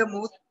numerator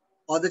more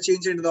or the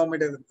change in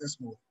denominator is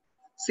more?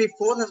 See,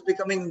 4 is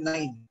becoming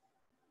 9.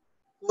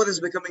 4 is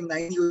becoming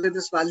 9. You say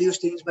this value is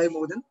changed by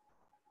more than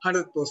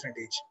 100%.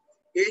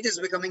 8 is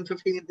becoming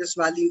 15. This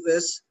value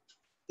is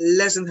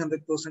less than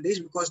 100%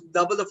 because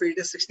double of 8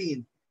 is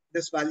 16.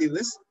 This value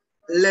is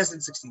less than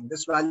 16.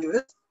 This value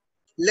is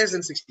less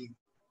than 16.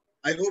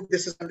 I hope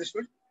this is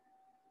understood.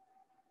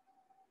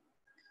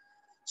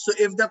 So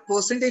if the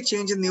percentage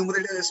change in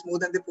numerator is more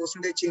than the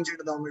percentage change in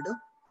denominator,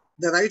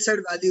 the right side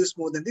value is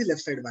more than the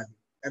left side value.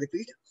 I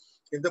repeat,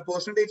 if the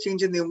percentage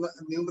change in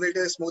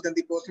numerator is more than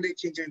the percentage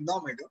change in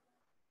denominator,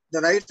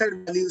 the right side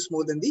value is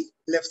more than the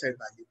left side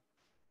value.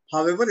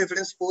 However, if it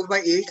is 4 by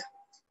 8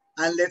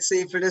 and let's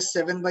say if it is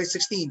 7 by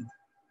 16,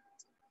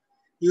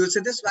 you will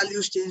say this value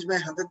is changed by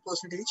 100%.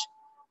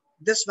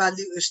 This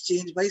value is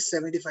changed by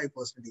 75%.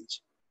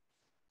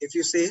 If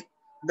you say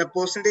the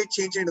percentage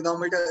change in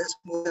denominator is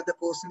more than the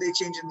percentage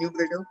change in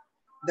numerator,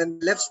 then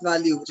left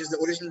value, which is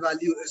the original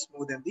value, is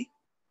more than the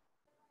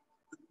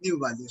new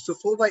value. So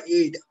 4 by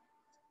 8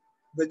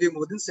 will be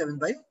more than 7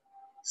 by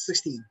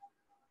 16.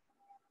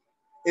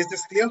 Is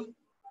this clear?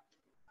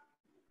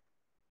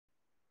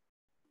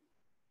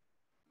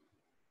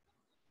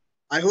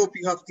 I hope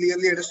you have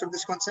clearly understood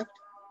this concept.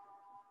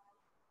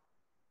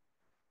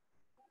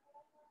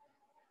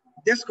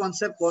 This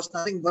concept was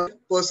nothing but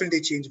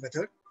percentage change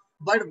method.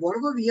 But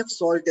whatever we have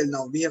solved till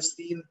now, we have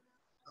seen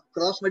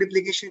cross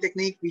multiplication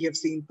technique, we have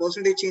seen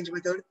percentage change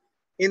method.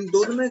 In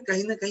दोनों में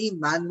कहीं ना कहीं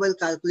manual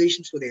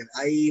calculations हो रहे हैं.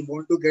 I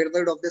want to get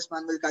rid of this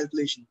manual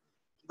calculation.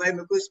 भाई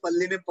मेरे को इस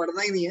पल्ले में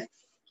पढ़ना ही नहीं है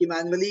कि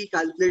manually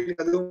calculate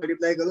करो,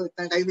 multiply करो,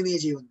 इतना time ही नहीं है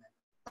जीवन में.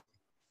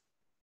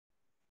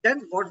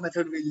 Then what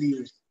method will we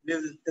use?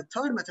 The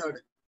third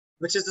method,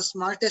 which is the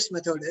smartest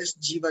method, is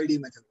G/D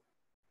method.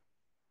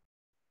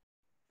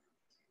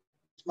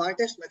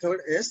 Smartest method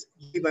is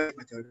G/D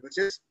method, which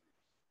is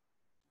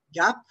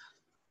gap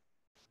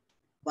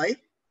by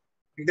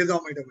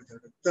denominator method.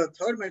 The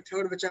third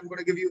method which I'm going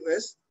to give you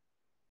is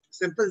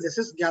simple. This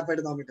is gap by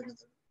denominator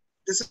method.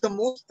 This is the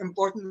most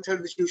important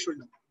method which you should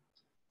know.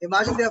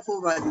 Imagine there are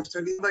 4 values: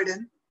 13 by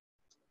 10,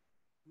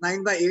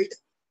 9 by 8,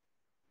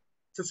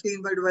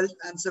 15 by 12,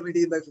 and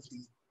 17 by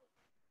 15.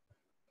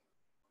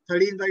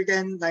 13 by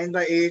 10, 9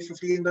 by 8,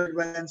 15 by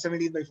 12, and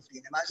 17 by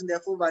 15. Imagine there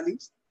are 4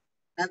 values.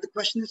 And the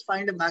question is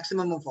find a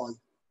maximum of all.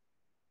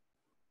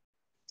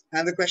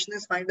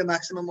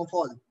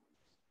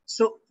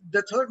 So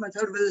the third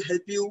method will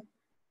help you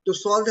to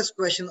solve this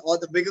question or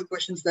the bigger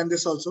questions than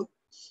this also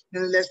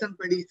in less than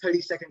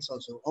 20-30 seconds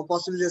also, or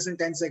possibly less than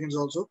 10 seconds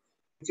also,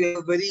 if you have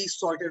a very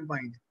sorted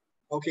mind.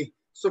 Okay,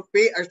 so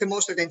pay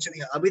utmost attention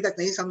here. अभी तक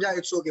नहीं समझा,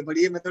 it's okay, but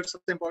ये method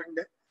सबसे important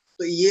है,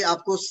 तो ये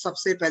आपको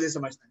सबसे पहले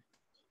समझना है.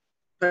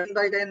 13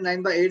 by 10,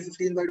 9 by 8,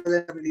 15 by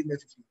 12, 17 by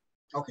 15.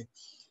 Okay,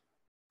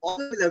 all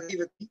will agree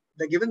with me.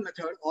 The given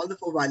method, all the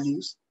four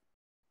values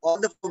are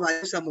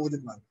more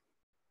than 1.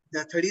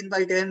 The 13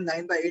 by 10,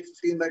 9 by 8,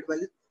 15 by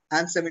 12,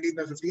 and 17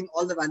 by 15,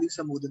 all the values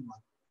are more than 1.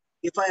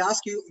 If I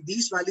ask you,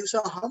 these values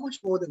are how much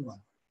more than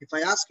 1? If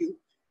I ask you,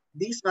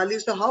 these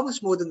values are how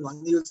much more than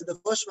 1? You will say the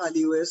first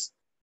value is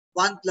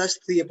 1 plus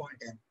 3 upon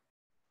 10.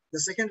 The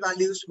second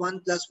value is 1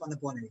 plus 1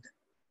 upon 8.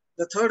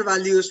 The third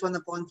value is 1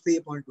 upon 3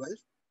 upon 12.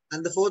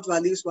 And the fourth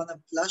value is 1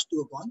 plus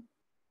 2 upon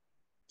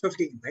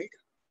 15, right?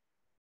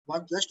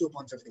 1 plus 2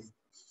 upon 15.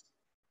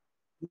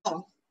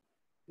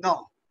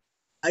 Now,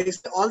 I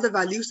say all the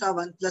values are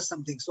 1 plus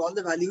something. So all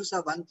the values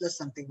are 1 plus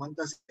something, 1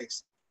 plus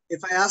x.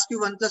 If I ask you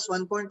 1 plus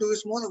 1.2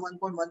 is more or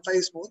 1.15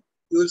 is more,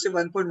 you will say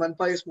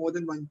 1.15 is more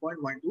than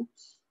 1.12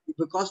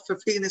 because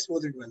 15 is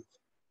more than 12.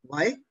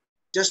 Why?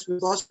 Just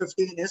because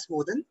 15 is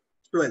more than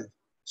 12.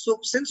 So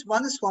since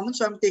 1 is common,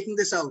 so I'm taking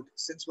this out.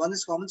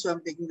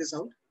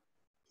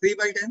 3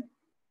 by 10,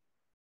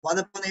 1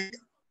 upon 8,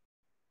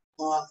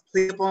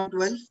 3 upon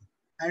 12,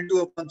 and 2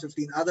 upon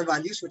 15 are the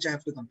values which I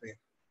have to compare.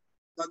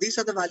 Now these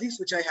are the values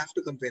which I have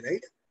to compare,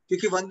 right?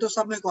 Because 1 to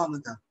sab mein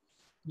common tha.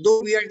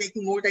 Though we are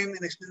taking more time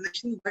in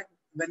explanation, but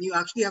when you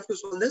actually have to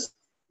solve this,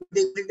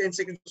 it takes 10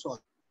 seconds to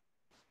solve.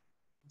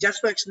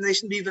 Just for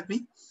explanation, be with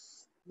me.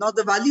 Now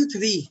the value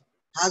 3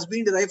 has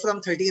been derived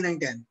from 13 and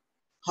 10.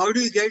 How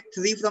do you get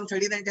 3 from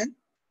 13 and 10?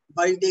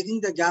 By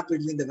taking the gap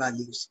between the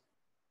values.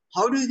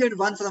 How do you get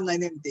 1 from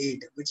 9 and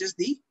 8, which is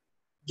the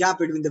gap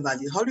between the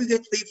value? How do you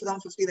get 3 from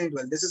 15 and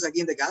 12? This is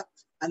again the gap.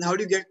 And how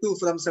do you get 2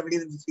 from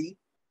 17 and 15?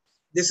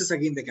 This is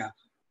again the gap.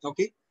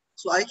 Okay.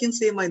 So I can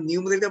say my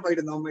numerator by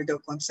denominator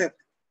concept.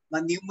 My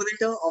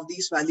numerator of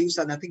these values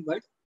are nothing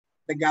but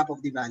the gap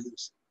of the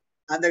values.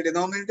 And the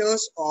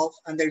denominators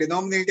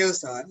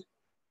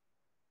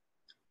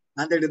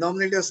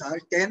are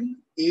 10,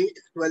 8,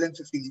 12, and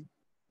 15,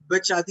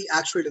 which are the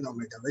actual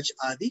denominator,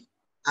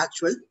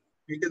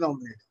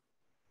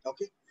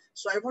 Okay.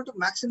 So I want to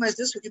maximize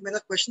this because my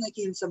question is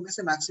in some way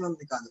se maximum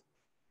nikalo.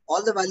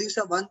 All the values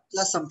are 1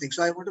 plus something.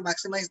 So I want to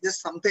maximize this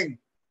something.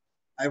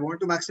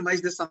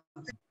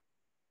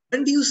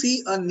 When do you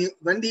see a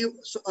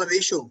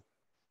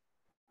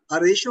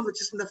ratio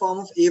which is in the form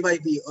of a by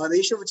b, or a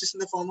ratio which is in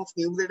the form of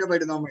numerator by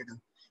denominator?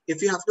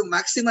 If you have to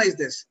maximize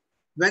this,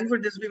 when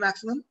would this be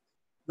maximum?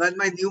 When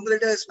my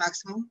numerator is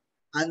maximum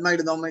and my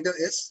denominator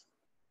is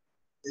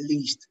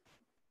least.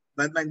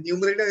 When my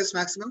numerator is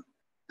maximum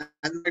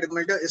and my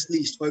denominator is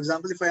least. For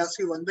example, if I ask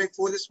you 1 by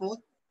 4 is more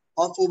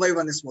or 4 by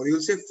 1 is more, you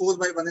will say 4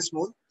 by 1 is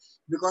more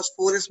because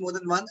 4 is more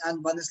than 1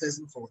 and 1 is less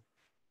than 4.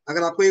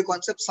 Agar aapko ye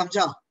concept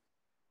samjha,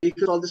 you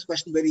can solve this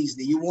question very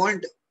easily. You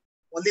want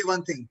only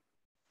one thing.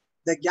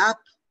 The gap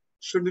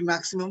should be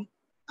maximum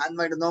and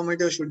my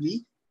denominator should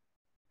be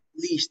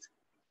least.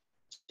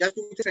 Just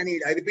two things I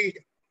need. I repeat,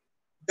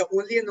 the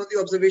only and only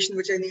observation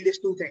which I need is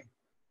two things.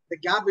 The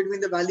gap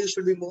between the values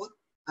should be more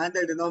and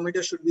the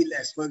denominator should be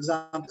less. For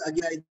example,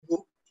 again I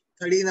go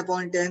 13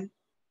 upon 10,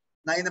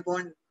 9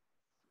 upon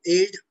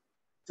 8,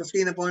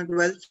 15 upon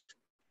 12,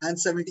 and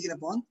 17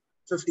 upon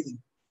 15.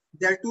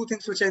 There are two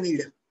things which I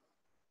need.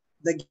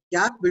 The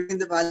gap between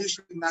the values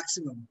should be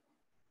maximum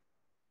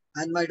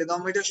and my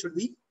denominator should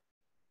be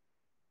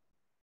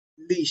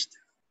least.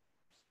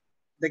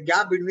 The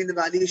gap between the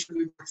values should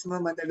be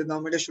maximum and the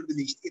denominator should be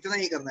least. Itna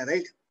hi karna,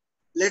 right?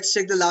 Let's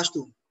check the last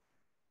two.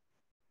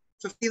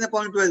 15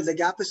 upon 12, the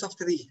gap is of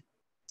 3.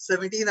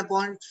 17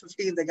 upon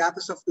 15, the gap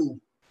is of 2.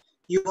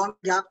 You want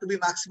the gap to be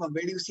maximum.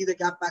 Where do you see the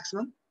gap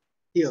maximum?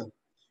 Here.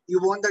 You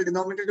want the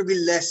denominator to be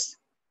less.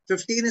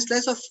 15 is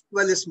less or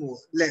 12 is more?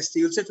 Less. So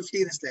you'll say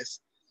 15 is less.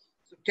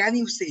 So can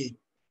you say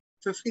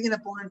 15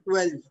 upon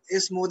 12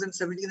 is more than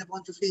 17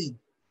 upon 15?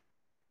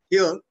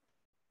 Here,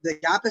 the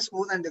gap is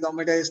more and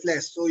denominator is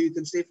less. So you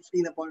can say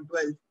 15 upon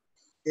 12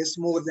 is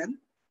more than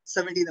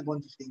 17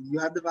 upon 15. You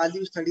have the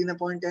values 13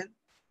 upon 10,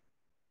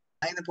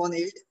 9 upon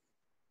 8,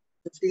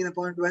 15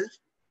 upon 12,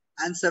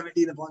 and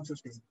 17 upon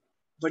 15.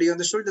 But you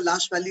understood the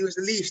last value is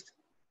the least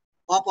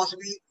or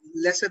possibly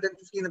lesser than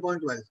 15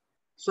 upon 12.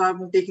 So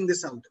I'm taking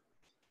this out.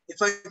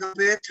 If I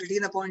compare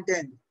 13 upon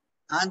 10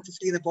 and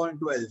 15 upon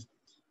 12,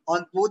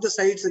 on both the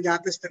sides the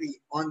gap is 3.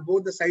 On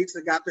both the sides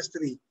the gap is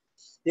 3.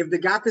 If the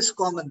gap is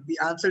common, the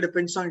answer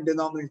depends on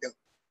denominator.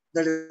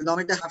 The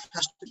denominator has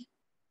to be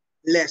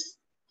less.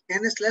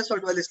 10 is less or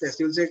 12 is less?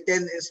 You will say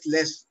 10 is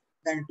less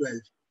than 12.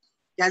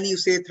 Can you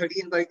say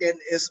 13 by 10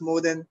 is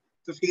more than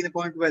 15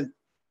 upon 12?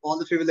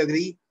 All of you will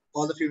agree.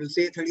 All of you will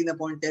say 13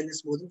 upon 10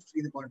 is more than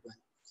 15 upon 12.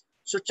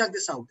 So check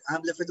this out. I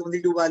am left with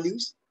only two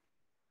values,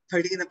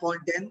 13 upon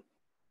 10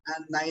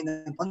 and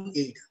 9 upon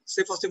 8.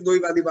 सिर्फ और सिर्फ दो ही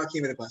value बाकी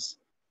है मेरे पास,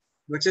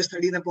 which is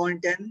 13 upon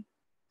 10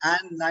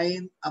 and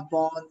 9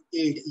 upon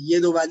 8. ये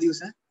दो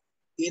values हैं.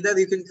 Either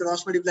you can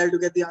cross multiply to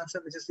get the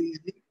answer, which is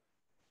easy,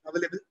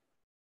 available.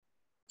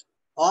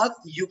 Or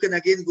you can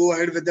again go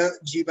ahead with the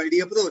G by D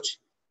approach.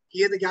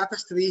 Here the gap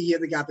is 3, here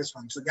the gap is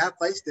 1. So gap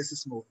wise, this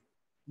is more.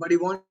 But you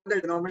want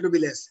the denominator to be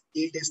less.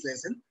 8 is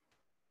less than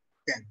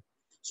 10.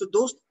 So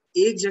दोस्त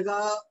एक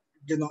जगह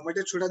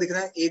denominator छोटा दिख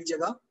रहा है, एक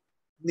जगह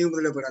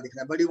numerator बड़ा दिख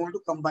रहा है. But you want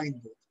to combine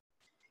both.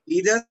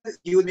 Either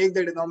you make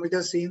the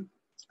denominator same.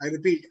 I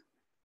repeat.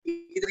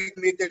 Either you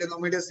can make the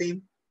denominator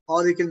same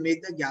or you can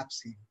make the gap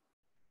same.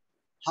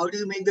 How do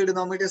you make the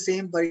denominator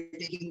same? By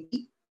taking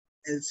the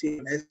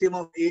LCM. LCM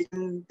of 8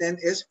 and 10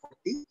 is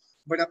 40.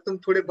 But अब तुम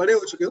थोड़े बड़े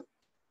हो चुके हो.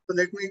 So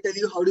let me tell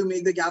you how do you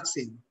make the gap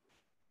same.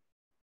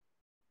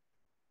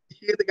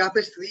 Here the gap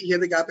is 3, here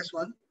the gap is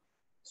 1.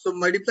 So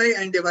multiply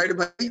and divide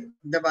by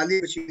the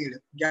value which you need.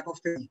 Gap of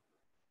 3.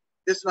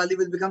 This value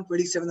will become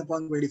 27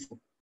 upon 24.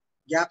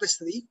 Gap is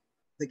 3,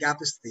 the gap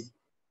is 3.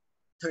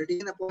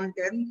 13 upon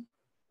 10,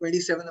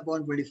 27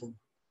 upon 24.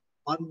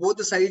 On both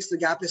the sides, the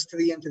gap is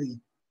 3 and 3.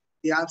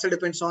 The answer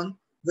depends on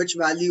which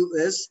value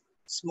is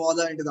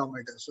smaller in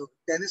denominator. So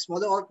 10 is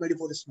smaller or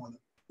 24 is smaller.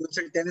 You will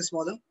say 10 is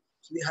smaller.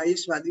 So the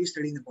highest value is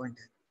 13 upon 10.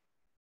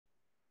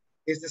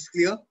 Is this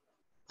clear?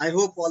 I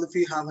hope all of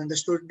you have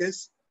understood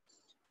this.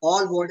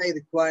 All what I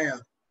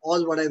require.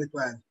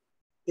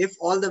 If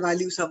all the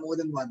values are more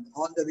than 1,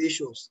 all the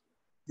ratios,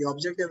 the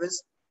objective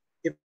is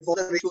if all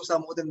the ratios are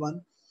more than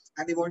 1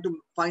 and you want to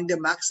find the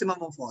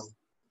maximum of all.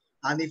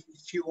 And if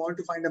you want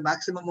to find the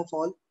maximum of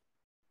all,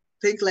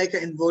 think like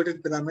an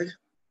inverted pyramid.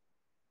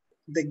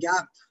 The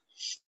gap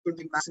should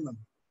be maximum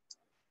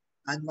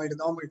and my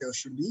denominator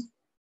should be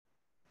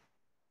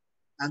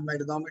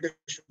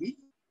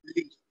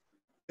least.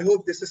 I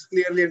hope this is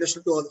clearly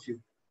understood to all of you.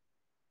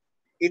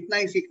 इतना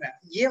ही सीखना है.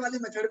 ये वाली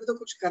method में तो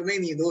कुछ करना ही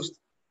नहीं है दोस्त.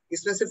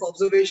 इसमें सिर्फ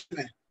ऑब्जर्वेशन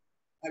है.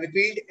 I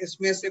repeat,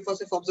 इसमें सिर्फ और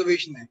सिर्फ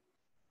ऑब्जर्वेशन है.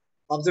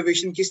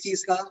 ऑब्जर्वेशन किस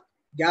चीज का?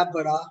 गैप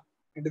बड़ा,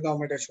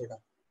 डिनोमिनेटर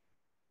छोटा.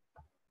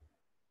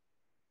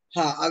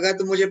 हाँ, अगर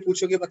तुम मुझे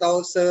पूछोगे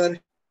बताओ सर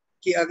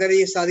कि अगर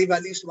ये सारी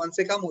वैल्यूज 1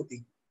 से कम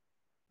होती,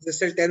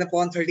 जैसे 10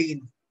 upon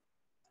 13,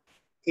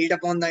 8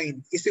 upon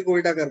 9, इसी को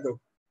उल्टा कर दो,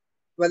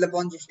 12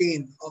 upon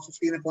 15 और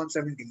 15 upon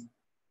 17.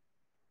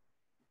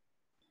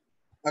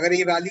 अगर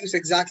ये वैल्यूज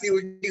एग्जैक्टली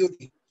उल्टी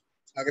होती,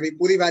 अगर ये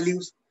पूरी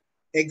वैल्यूज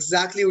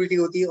एग्जैक्टली उल्टी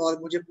होती और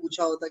मुझे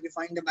पूछा होता कि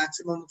find the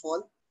maximum of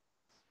all,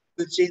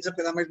 we'll change the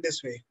pyramid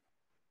this way.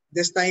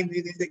 This time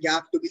we need the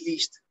gap to be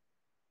least.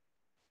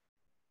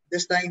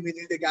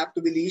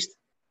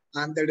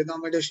 And the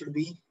denominator should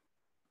be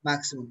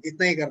maximum.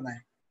 इतना ही करना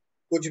है,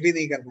 कुछ भी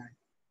नहीं करना है.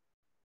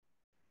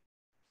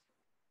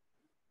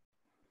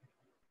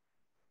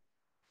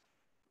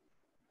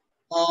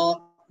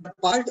 The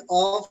part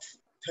of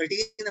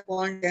 13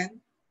 upon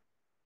 10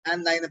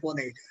 and 9 upon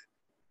 8.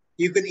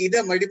 You can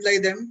either multiply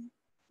them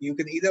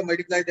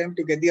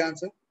to get the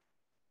answer,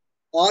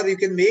 or you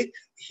can make,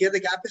 here the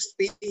gap is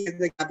 3, here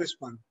the gap is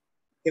 1.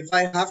 If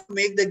I have to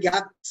make the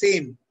gap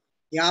same,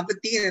 यहाँ पे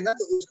 3 है ना,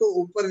 तो उसको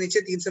ऊपर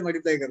नीचे 3 से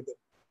multiply कर दो.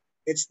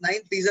 It's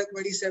 9 3s are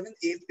 27,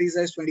 8 3s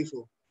is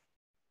 24.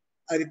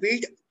 I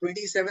repeat,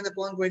 27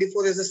 upon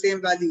 24 is the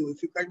same value.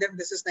 If you cut them,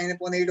 this is 9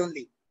 upon 8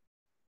 only.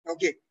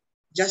 Okay,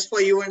 just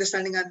for you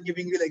understanding, I'm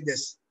giving you like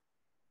this.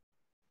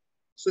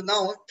 So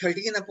now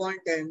 13 upon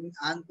 10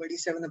 and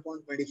 27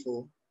 upon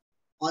 24,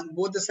 on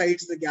both the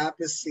sides the gap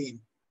is same.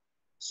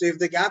 So if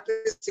the gap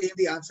is same,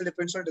 the answer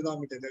depends on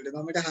denominator. The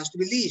denominator has to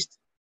be least.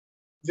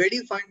 Where do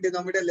you find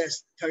denominator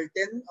less?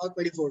 10 or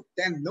 24?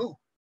 10, no.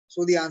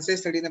 So the answer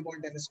is 13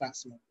 upon 10 is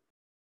maximum.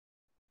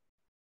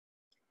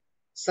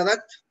 Sarat,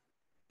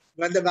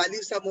 when the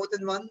values are more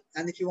than 1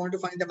 and if you want to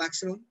find the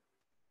maximum,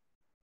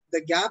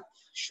 the gap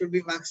should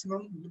be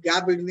maximum. The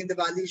gap between the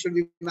values should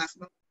be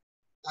maximum.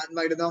 And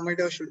my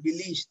denominator should be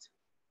least.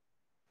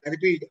 I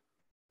repeat,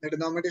 the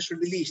denominator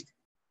should be least.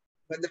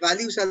 When the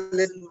values are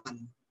less than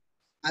 1,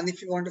 and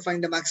if you want to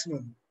find the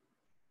maximum,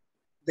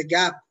 the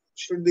gap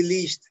should be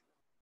least,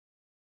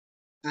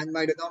 and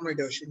my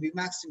denominator should be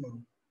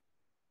maximum.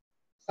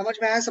 समझ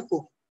में आया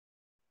सबको?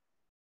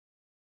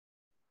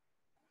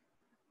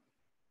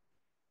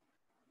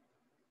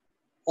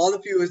 All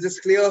of you, is this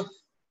clear?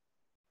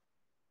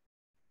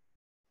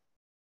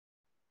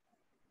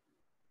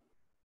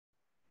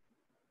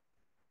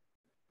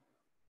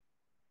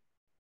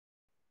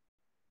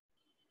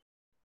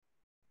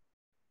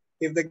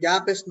 If the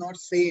gap is not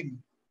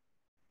same,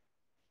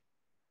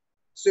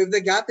 so if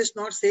the gap is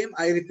not same,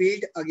 I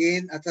repeat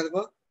again,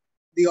 Atharva,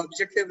 the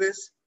objective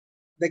is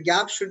the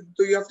gap should,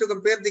 so you have to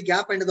compare the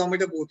gap and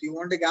denominator both. You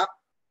want the gap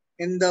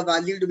in the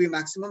value to be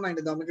maximum and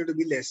the denominator to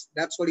be less.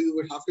 That's what you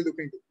would have to look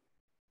into.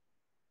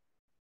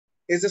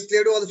 Is this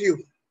clear to all of you?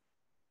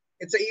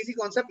 It's an easy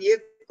concept. ये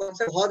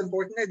concept बहुत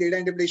important है data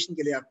interpretation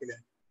के लिए आपके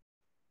लिए.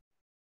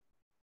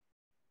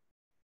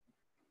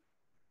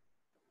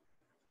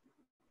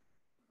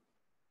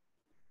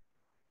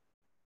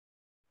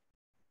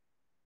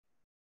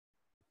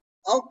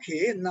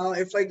 Okay, now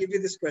if I give you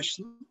this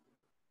question,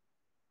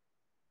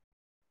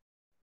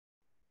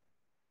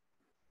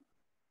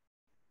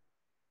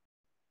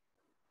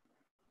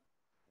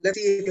 let's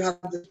see if you have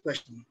this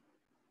question.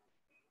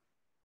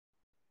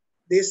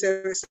 They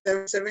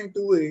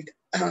 7728.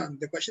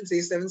 The question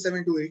says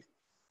 7728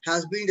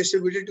 has been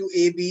distributed to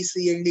A, B,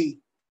 C, and D.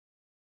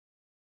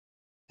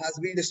 Has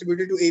been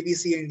distributed to A, B,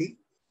 C, and D.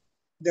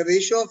 The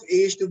ratio of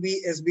A to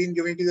B has been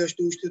given to you as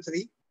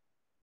 2:3.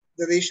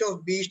 The ratio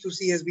of B to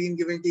C has been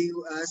given to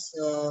you as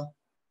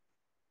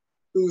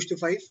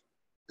 2:5.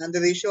 And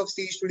the ratio of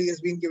C to D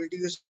has been given to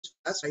you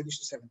as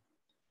 5:7.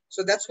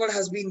 So that's what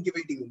has been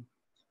given to you.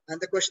 And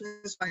the question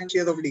is find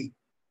share of D.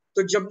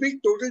 So जब भी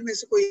total में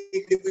से कोई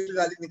एक individual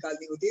value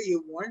निकालनी होती है, you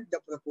want the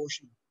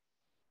proportion.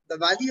 The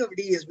value of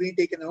D is being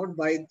taken out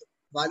by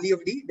value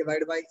of D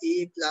divided by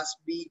A plus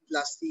B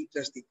plus C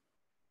plus D.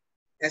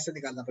 ऐसे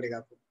निकालना पड़ेगा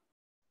आपको.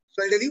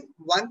 So I'll tell you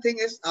one thing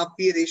is आप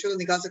ये ratio तो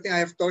निकाल सकते हैं. I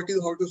have taught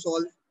you how to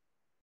solve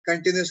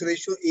continuous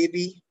ratio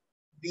AB,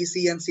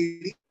 BC and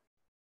CD.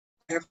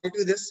 I have taught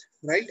you this,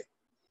 right?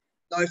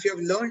 Now if you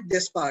have learned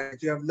this part,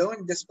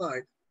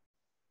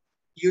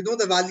 you know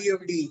the value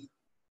of D.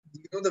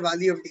 You know the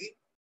value of D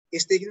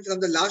is taken from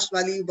the last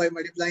value by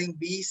multiplying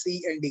B,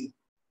 C and D.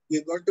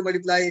 You've got to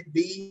multiply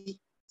B,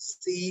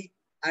 C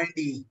and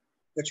D,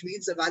 which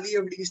means the value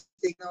of D is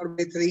taken out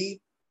by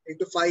 3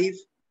 into 5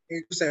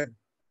 into 7,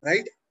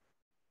 right?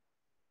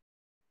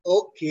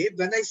 Okay,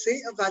 when I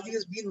say a value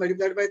is being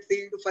multiplied by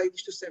 3 into 5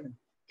 to 7,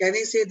 can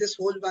I say this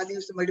whole value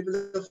is the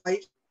multiple of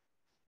 5?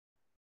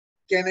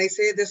 Can I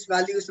say this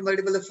value is the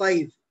multiple of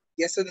 5?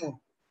 Yes or no?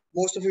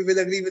 Most of you will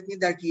agree with me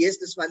that yes,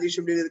 this value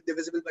should be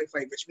divisible by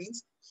 5, which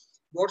means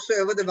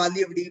whatsoever the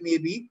value of D may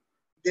be,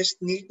 this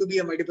need to be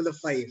a multiple of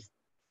 5.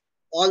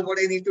 All what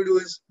I need to do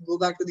is go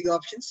back to the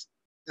options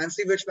and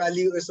see which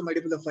value is a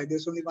multiple of 5.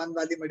 There's only one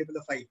value multiple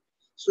of 5.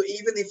 So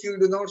even if you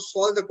do not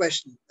solve the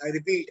question, I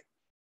repeat,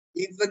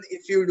 even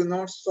if you do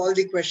not solve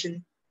the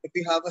question, if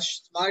you have a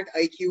smart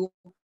IQ, you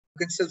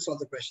can still solve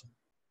the question.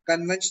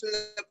 Conventional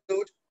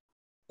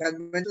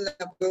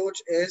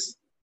approach is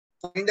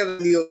find a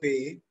value of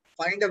A,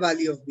 find a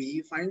value of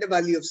B, find a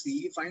value of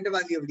C, find a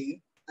value of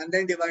D, and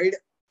then divide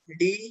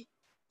D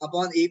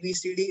upon A, B,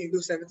 C, D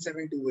into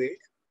 7728.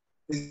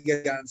 We'll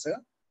get the answer.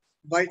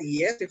 But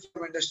yes, if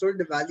you've understood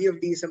the value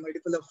of D is a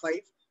multiple of 5,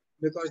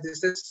 because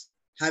this is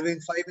having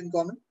 5 in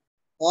common,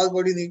 all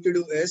what you need to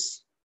do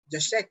is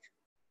just check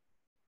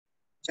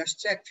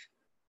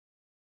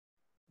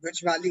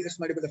which value is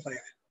multiple of 5.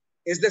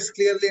 Is this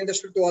clearly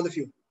understood to all of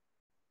you?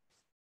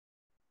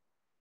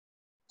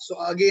 So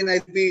again, I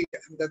repeat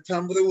the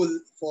thumb rule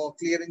for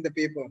clearing the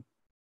paper.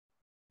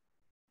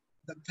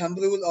 The thumb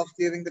rule of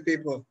clearing the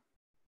paper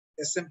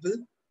is simple.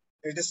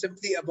 It is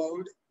simply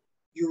about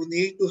you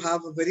need to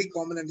have a very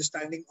common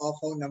understanding of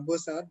how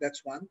numbers are.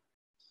 That's one.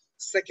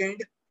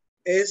 Second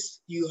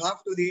is you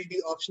have to read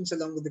the options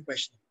along with the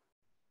question.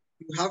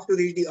 You have to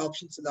read the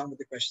options along with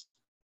the question.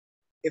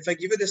 If I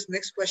give you this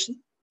next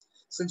question,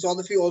 since all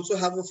of you also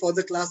have a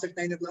further class at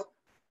 9 o'clock,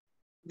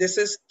 this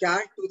is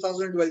CAT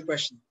 2012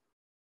 question.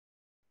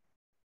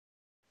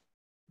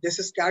 This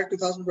is CAT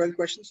 2012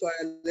 question. So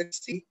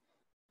let's see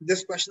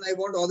this question. I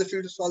want all of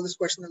you to solve this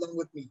question along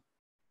with me.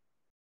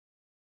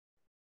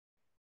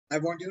 I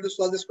want you to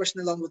solve this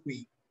question along with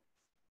me.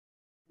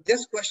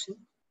 This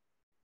question,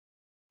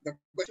 the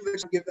question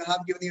which I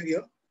have given you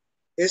here,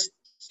 has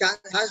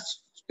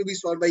to be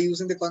solved by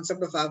using the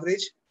concept of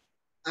average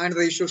and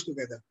ratios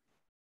together.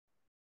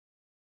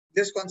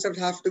 This concept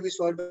has to be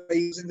solved by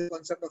using the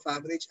concept of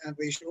average and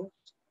ratio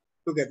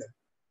together.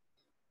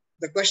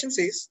 The question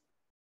says,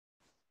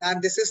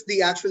 and this is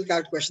the actual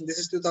CAT question. This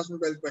is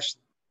 2012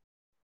 question.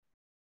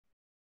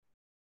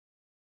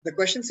 The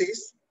question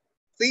says,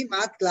 3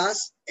 math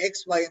class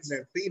X, Y, and Z.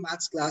 3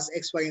 maths class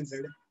X, Y, and Z.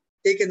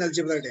 Take an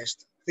algebra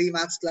test. 3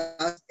 maths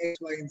class X,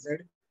 Y, and Z.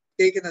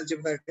 Take an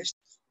algebra test.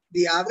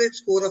 The average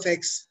score of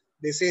X,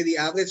 they say the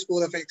average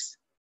score of X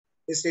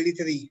is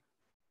 83.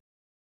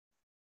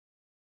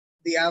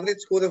 The average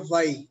score of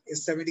Y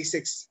is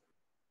 76.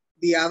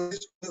 The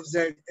average score of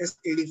Z is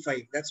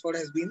 85. That's what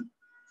has been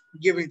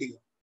given to you.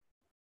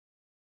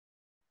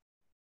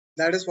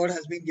 That is what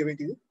has been given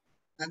to you.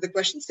 And the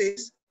question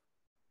says,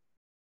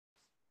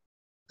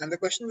 and the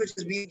question which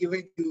is being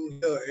given to you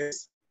here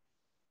is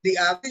the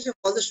average of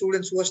all the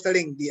students who are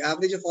studying, the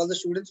average of all the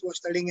students who are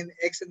studying in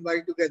X and Y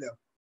together.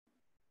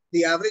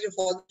 The average of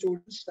all the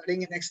students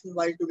studying in X and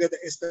Y together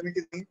is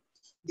 79.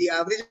 The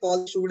average of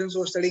all the students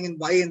who are studying in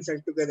Y and Z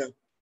together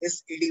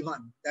is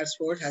 81. That's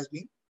what has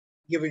been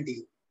given to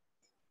you.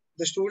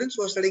 The students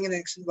who are studying in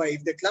X and Y,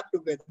 if they club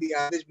together, the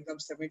average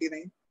becomes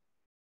 79.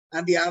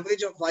 And the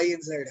average of Y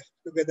and Z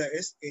together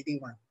is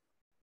 81.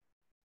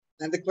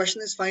 And the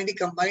question is find the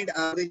combined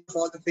average of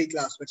all the 3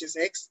 classes, which is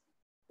X,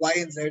 Y,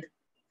 and Z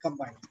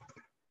combined.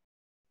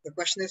 The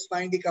question is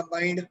find the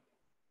combined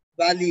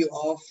value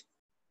of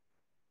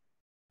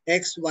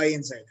X, Y,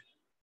 and Z.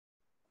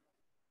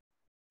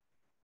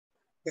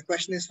 The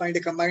question is find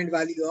the combined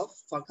value of,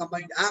 for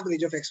combined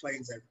average of X, Y,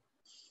 and Z.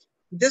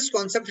 This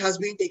concept has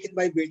been taken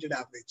by weighted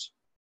average.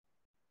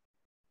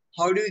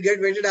 How do you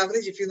get weighted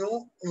average? If you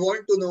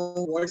want to know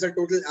what is the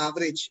total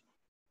average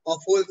of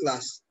whole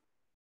class,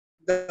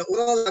 the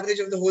overall average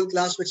of the whole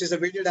class, which is a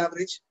weighted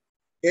average,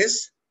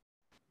 is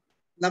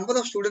number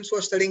of students who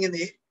are studying in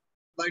A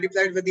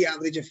multiplied with the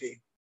average of A,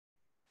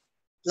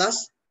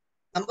 plus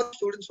number of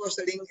students who are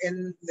studying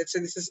in, let's say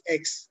this is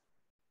X.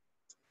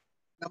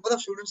 Number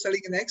of students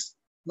studying in X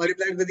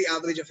multiplied with the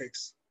average of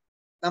X.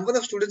 Number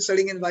of students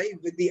studying in Y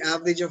with the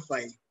average of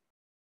Y,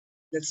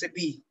 let's say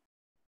B,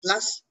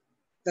 plus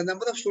the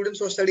number of students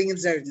who are studying in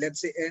Z,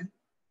 let's say N,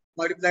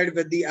 multiplied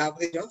with the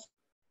average of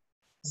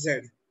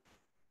Z.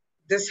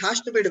 This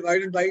has to be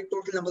divided by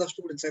total number of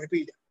students. I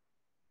repeat,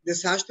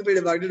 this has to be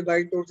divided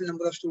by total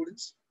number of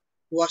students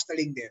who are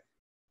studying there.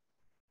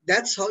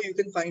 That's how you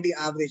can find the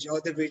average or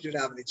the weighted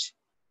average.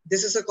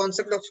 This is a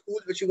concept of school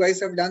which you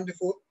guys have done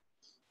before,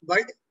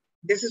 but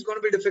this is going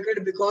to be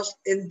difficult because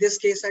in this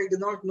case, I do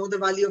not know the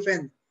value of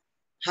N.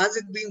 Has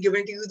it been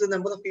given to you the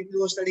number of people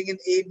who are studying in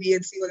A, B,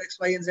 and C, or X,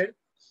 Y, and Z?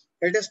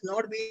 It has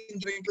not been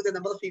given to the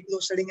number of people who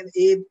are studying in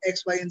A,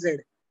 X, Y, and Z.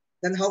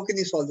 Then how can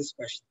you solve this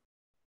question?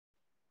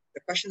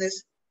 The question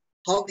is,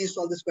 how can you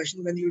solve this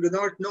question when you do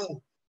not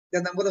know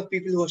the number of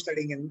people who are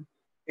studying in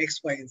X,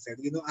 Y, and Z?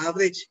 You know,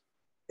 average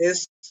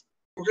is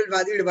total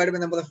value divided by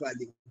number of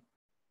value.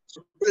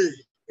 So total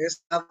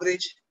is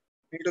average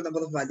into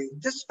number of value.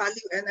 This value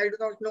N I do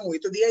not know.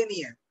 It diya hi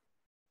nahi hai.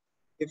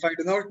 If I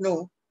do not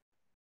know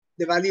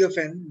the value of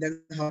N,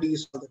 then how do you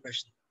solve the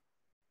question?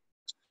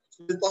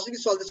 So we'll possibly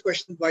solve this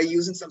question by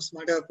using some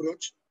smarter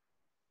approach.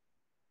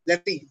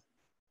 Let's see.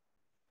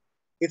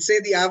 It say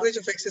the average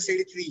of X is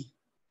 83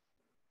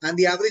 and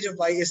the average of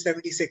Y is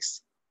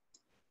 76.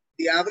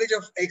 The average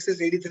of X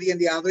is 83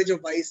 and the average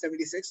of Y is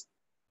 76.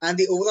 And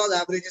the overall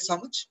average is how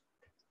much?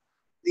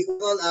 The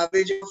overall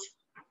average of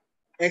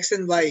X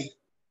and Y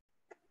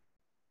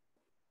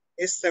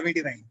is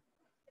 79.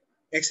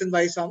 X and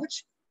Y is how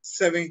much?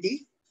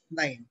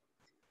 79.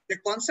 The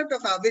concept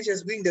of average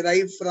has been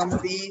derived from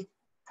the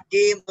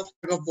game of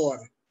tug of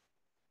war.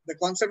 The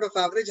concept of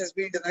average has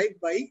been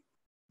derived by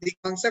the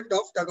concept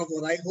of tug of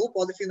war. I hope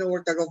all of you know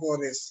what tug of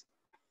war is.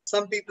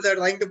 Some people are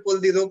trying to pull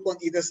the rope on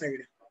either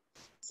side.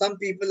 Some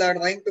people are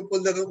trying to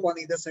pull the rope on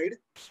either side.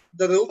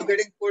 The rope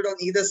getting pulled on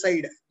either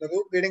side. The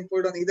rope getting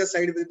pulled on either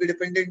side will be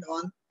dependent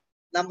on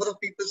number of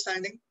people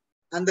standing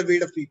and the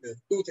weight of people.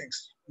 Two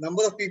things: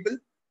 number of people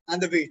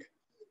and the weight.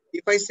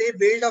 If I say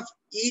weight of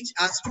each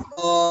aspect,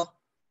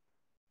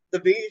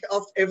 the weight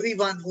of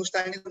everyone who's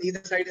standing on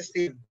either side is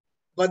same,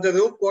 but the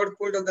rope got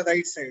pulled on the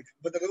right side.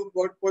 But the rope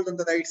got pulled on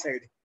the right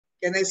side.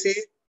 Can I say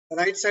the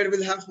right side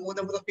will have more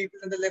number of people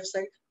than the left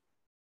side?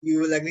 You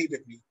will agree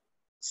with me.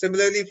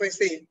 Similarly, if I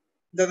say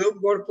the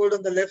rope got pulled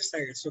on the left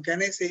side, so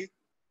can I say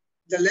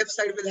the left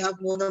side will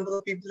have more number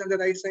of people than the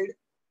right side?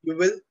 You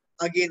will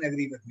again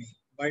agree with me.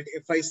 But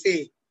if I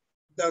say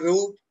the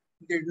rope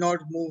did not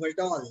move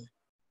at all,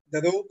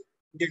 the rope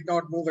did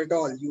not move at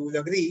all, you will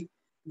agree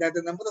that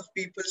the number of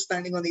people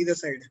standing on either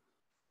side,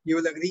 you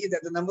will agree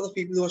that the number of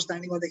people who are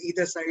standing on the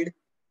either side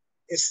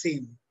is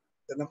same.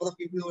 The number of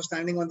people who are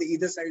standing on the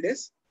either side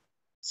is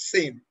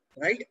same,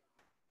 right?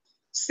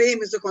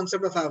 Same is the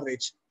concept of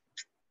average.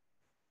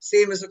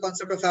 Same is the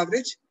concept of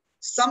average.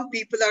 Some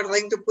people are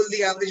trying to pull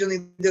the average on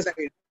either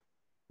side.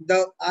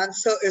 The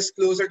answer is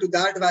closer to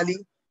that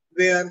value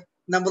where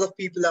number of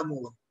people are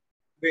more.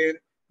 Where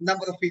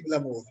number of people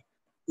are more.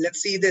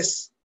 Let's see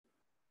this.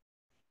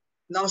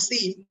 Now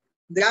see,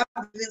 the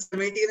gap between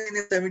 79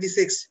 and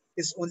 76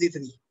 is only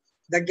 3.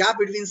 The gap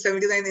between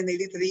 79 and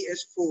 83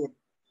 is 4.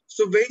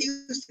 So where do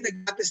you see the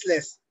gap is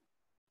less?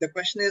 The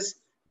question is,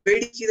 where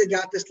do you see the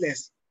gap is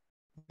less?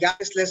 The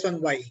gap is less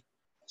on Y.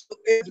 So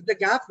if the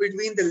gap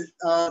between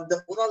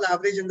the overall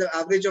average and the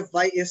average of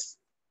Y is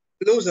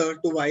closer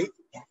to Y,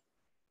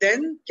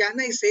 then can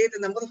I say the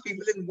number of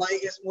people in Y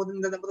is more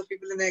than the number of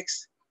people in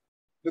X?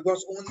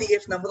 Because only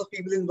if number of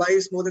people in Y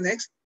is more than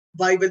X,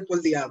 Y will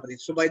pull the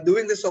average. So by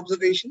doing this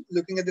observation,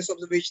 looking at this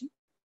observation,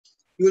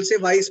 you will say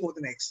Y is more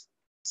than X.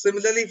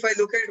 Similarly, if I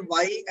look at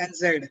Y and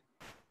Z,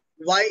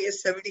 Y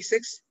is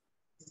 76,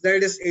 Z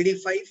is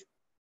 85,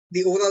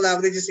 the overall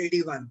average is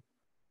 81.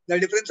 The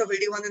difference of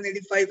 81 and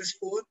 85 is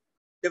 4.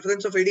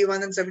 Difference of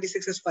 81 and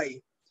 76 is 5.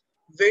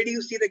 Where do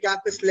you see the gap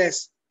is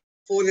less?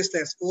 4 is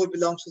less. 4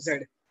 belongs to Z.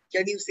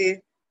 Can you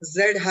say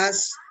Z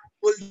has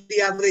pulled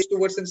the average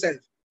towards himself?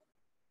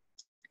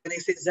 Can I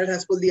say Z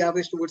has pulled the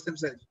average towards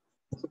himself?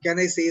 So can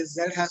I say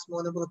Z has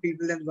more number of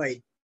people than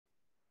Y?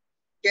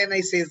 Can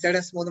I say Z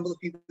has more number of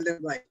people than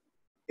Y?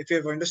 If you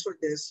have understood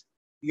this,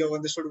 you have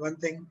understood one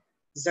thing.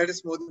 Z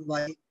is more than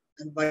Y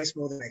and Y is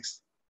more than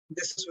X.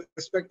 This is with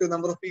respect to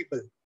number of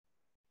people.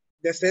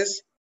 This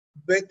is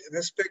with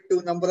respect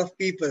to number of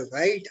people,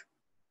 right?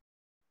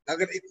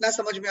 Agar itna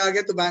samajh mein aa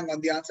gaya to bang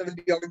on. The answer will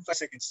be out in 5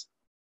 seconds.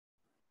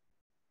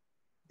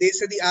 They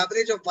say the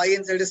average of Y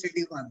and Z is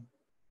 81.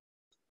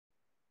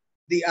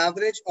 The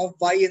average of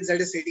Y and Z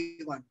is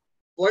 81.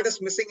 What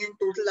is missing in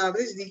total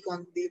average?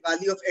 The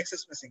value of X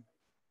is missing.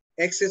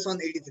 X is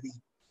on 83.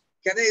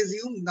 Can I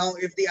assume now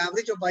if the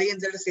average of Y and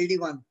Z is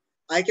 81,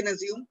 I can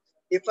assume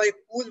if I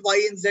pool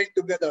Y and Z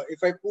together,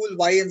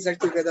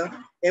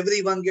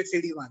 everyone gets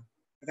 81,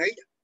 right?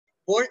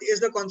 What is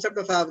the concept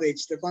of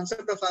average? The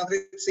concept of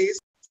average says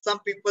some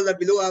people are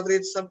below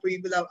average, some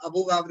people are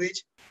above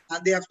average,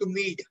 and they have to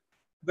meet.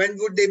 When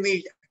would they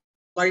meet?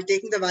 by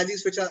taking the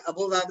values which are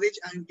above average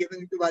and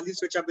giving it to values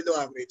which are below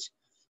average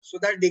so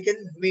that they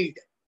can meet.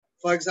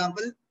 For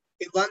example,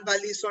 if one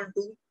value is on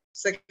 2,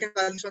 second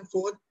value is on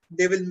 4,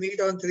 they will meet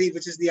on 3,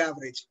 which is the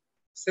average.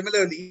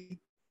 Similarly,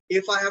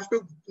 if I have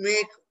to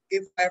make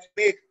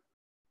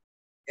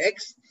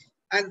X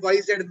and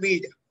YZ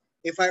meet,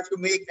 if I have to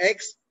make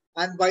X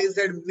and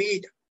YZ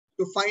meet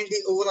to find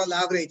the overall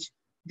average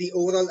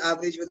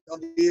will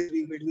always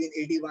be between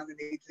 81 and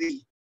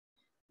 83.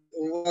 The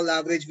overall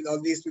average will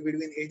always be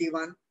between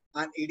 81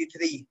 and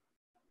 83.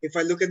 If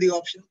I look at the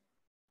option,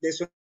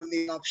 there's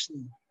only an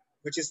option,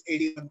 which is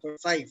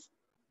 81.5,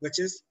 which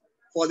is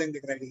following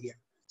the criteria.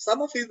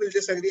 Some of you will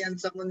disagree and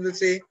someone will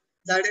say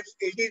that if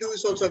 82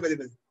 is also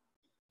available,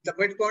 the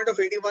midpoint of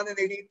 81 and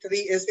 83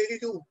 is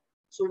 82.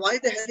 So why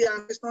the hell the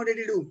answer is not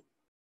 82?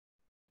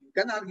 You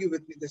can argue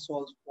with me this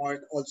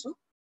point also,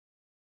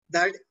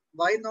 that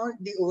why not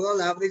the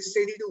overall average is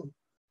 82?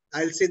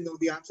 I'll say no,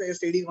 the answer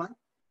is 81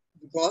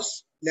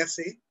 because let's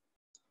say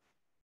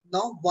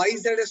now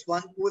YZ is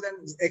one pool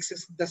and X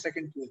is the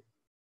second pool.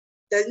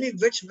 Tell me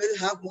which will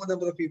have more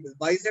number of people.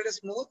 YZ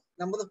is more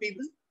number of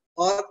people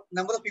or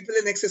number of people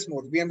in X is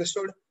more. We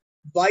understood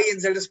Y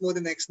and Z is more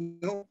than X.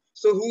 No.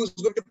 So who's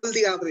going to pull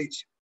the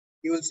average?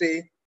 You will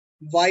say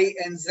Y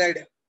and Z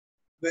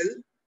will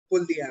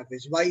pull the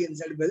average. Y and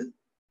Z will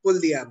pull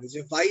the average.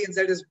 If Y and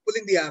Z is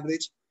pulling the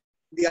average,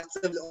 the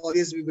answer will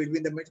always be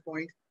between the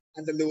midpoint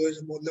and the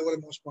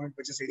lowermost point,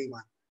 which is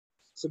 81.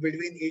 So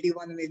between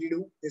 81 and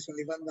 82, there's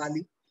only one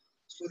value.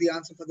 So the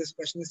answer for this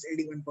question is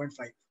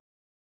 81.5.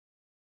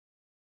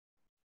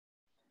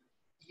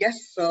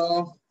 Yes,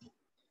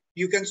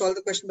 you can solve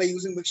the question by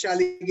using mixture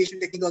alligation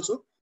technique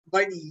also,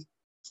 but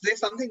there's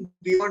something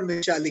beyond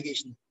mixture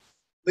alligation.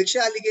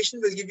 Mixture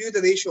alligation will give you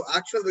the ratio,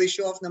 actual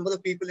ratio of number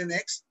of people in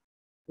X,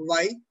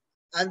 Y,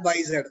 and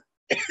YZ.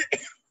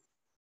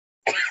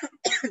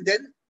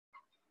 Then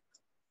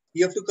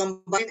you have to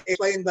combine X,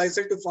 Y, and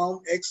YZ to form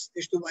X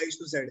is to Y is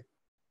to Z.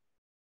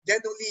 Then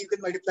only you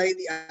can multiply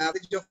the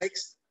average of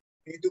X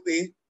into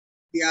A,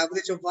 the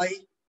average of Y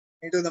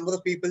into number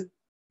of people,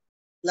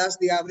 plus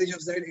the average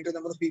of Z into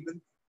number of people,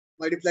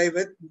 multiply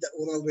with the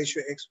overall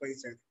ratio X, Y,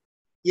 Z.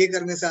 ये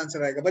करने से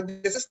answer आएगा.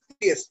 But this is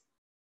serious.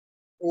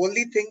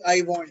 Only thing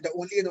I want, the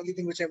only and only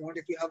thing which I want,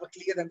 if you have a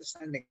clear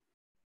understanding,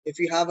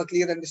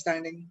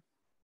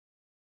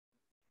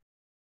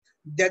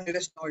 then it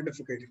is not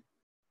difficult.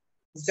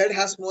 Z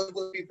has more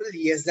number of people.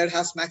 Yes, Z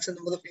has maximum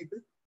number of people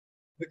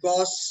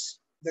because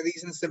the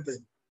reason is simple.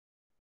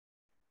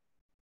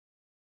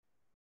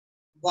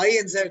 Y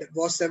and Z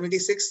was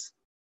 76,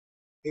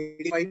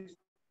 85,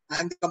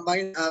 and the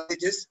combined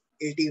average is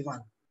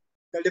 81.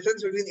 The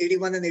difference between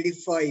 81 and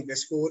 85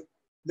 is 4.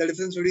 The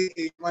difference between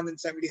 81 and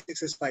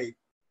 76 is 5.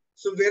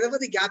 So wherever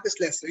the gap is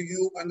less,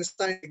 you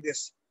understand like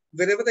this.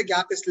 Wherever the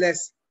gap is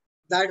less,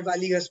 that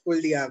value has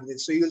pulled the average.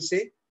 So you will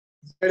say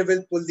Z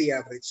will pull the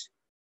average.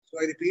 So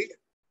I repeat,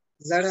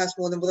 Z has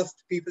more number of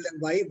people than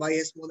Y. Y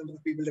has more number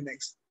of people than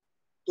X.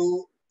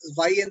 So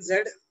Y and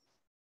Z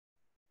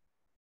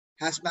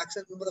has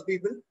maximum number of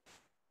people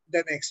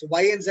than X.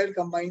 Y and Z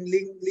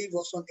combinedly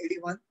was on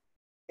 81.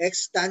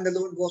 X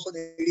standalone was on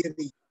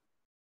 83.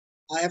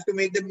 I have to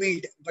make them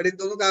meet. But in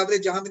दोनों का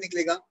average जहाँ भी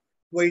निकलेगा,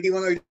 वो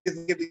 81 और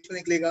 83 के बीच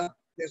में निकलेगा.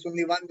 There's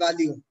only one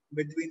value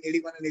between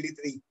 81 and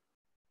 83,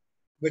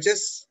 which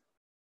is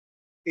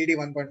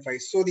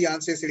 81.5. So the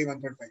answer is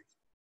 81.5.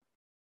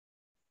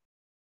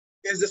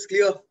 Is this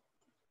clear?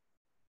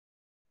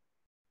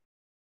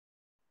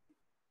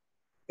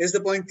 Is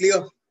the point clear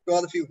to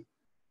all of you?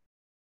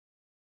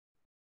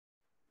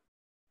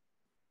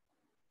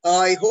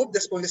 I hope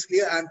this point is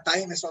clear and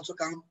time has also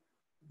come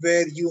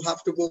where you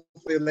have to go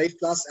for your live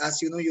class.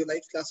 As you know, your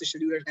live class is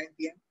scheduled at 9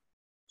 p.m.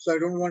 So I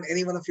don't want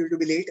any one of you to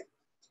be late.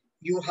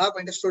 You have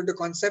understood the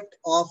concept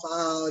of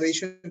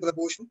ratio and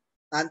proportion.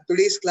 And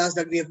today's class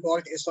that we have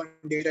got is on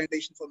data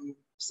integration for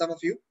some of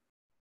you.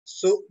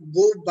 So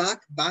go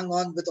back, bang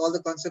on with all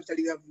the concepts that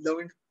you have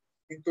learned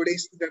in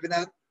today's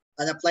webinar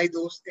and apply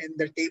those in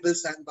the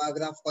tables and bar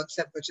graph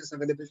concept which is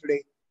available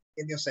today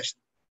in your session.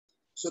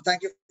 So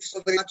thank you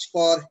so very much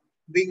for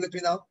being with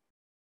me now.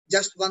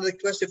 Just one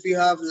request, if you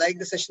have liked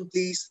the session,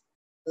 please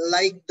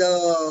like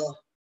the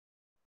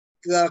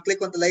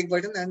click on the like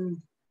button and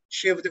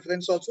share with your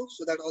friends also,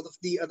 so that all of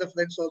the other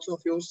friends also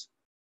of yours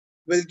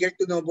will get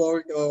to know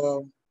about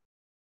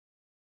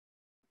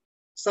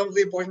some of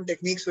the important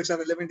techniques which are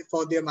relevant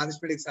for their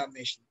management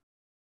examination.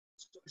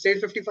 So it's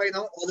 8:55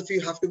 now. All of you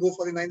have to go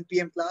for the 9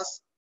 p.m.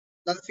 class.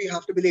 None of you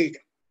have to be late.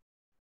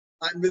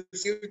 And we'll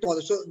see you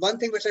tomorrow. So one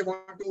thing which I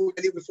want to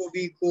tell you before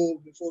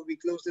we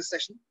close this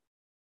session,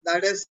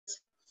 that is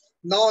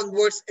now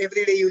onwards,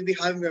 every day you will be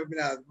having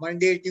webinars.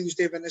 Monday,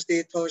 Tuesday,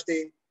 Wednesday,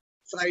 Thursday,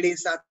 Friday,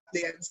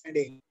 Saturday, and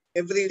Sunday.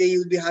 Every day you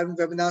will be having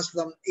webinars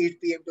from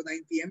 8 p.m. to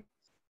 9 p.m.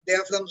 There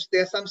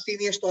are some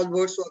senior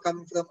stalwarts who are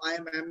coming from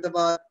IIM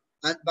Ahmedabad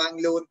and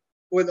Bangalore,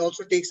 who will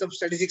also take some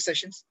strategic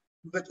sessions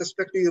with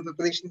respect to your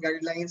preparation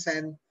guidelines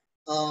and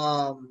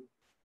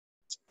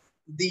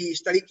the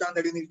study plan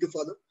that you need to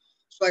follow.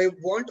 So I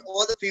want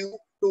all of you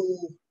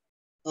to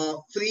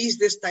freeze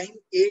this time.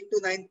 8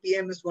 to 9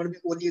 p.m. is going to be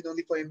only and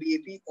only for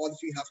MBAP. All of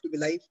you have to be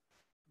live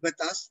with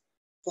us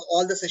for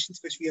all the sessions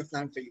which we have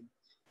planned for you.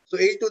 So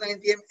 8 to 9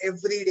 p.m.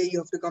 every day you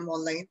have to come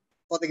online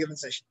for the given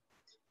session.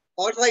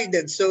 All right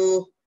then.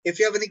 So if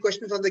you have any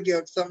questions on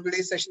from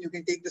today's session, you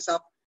can take this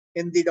up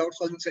in the doubt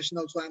solving session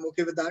also. I'm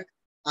okay with that.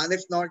 And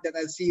if not, then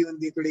I'll see you in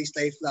the today's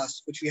live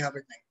class, which we have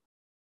at 9.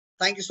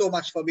 Thank you so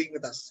much for being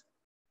with us.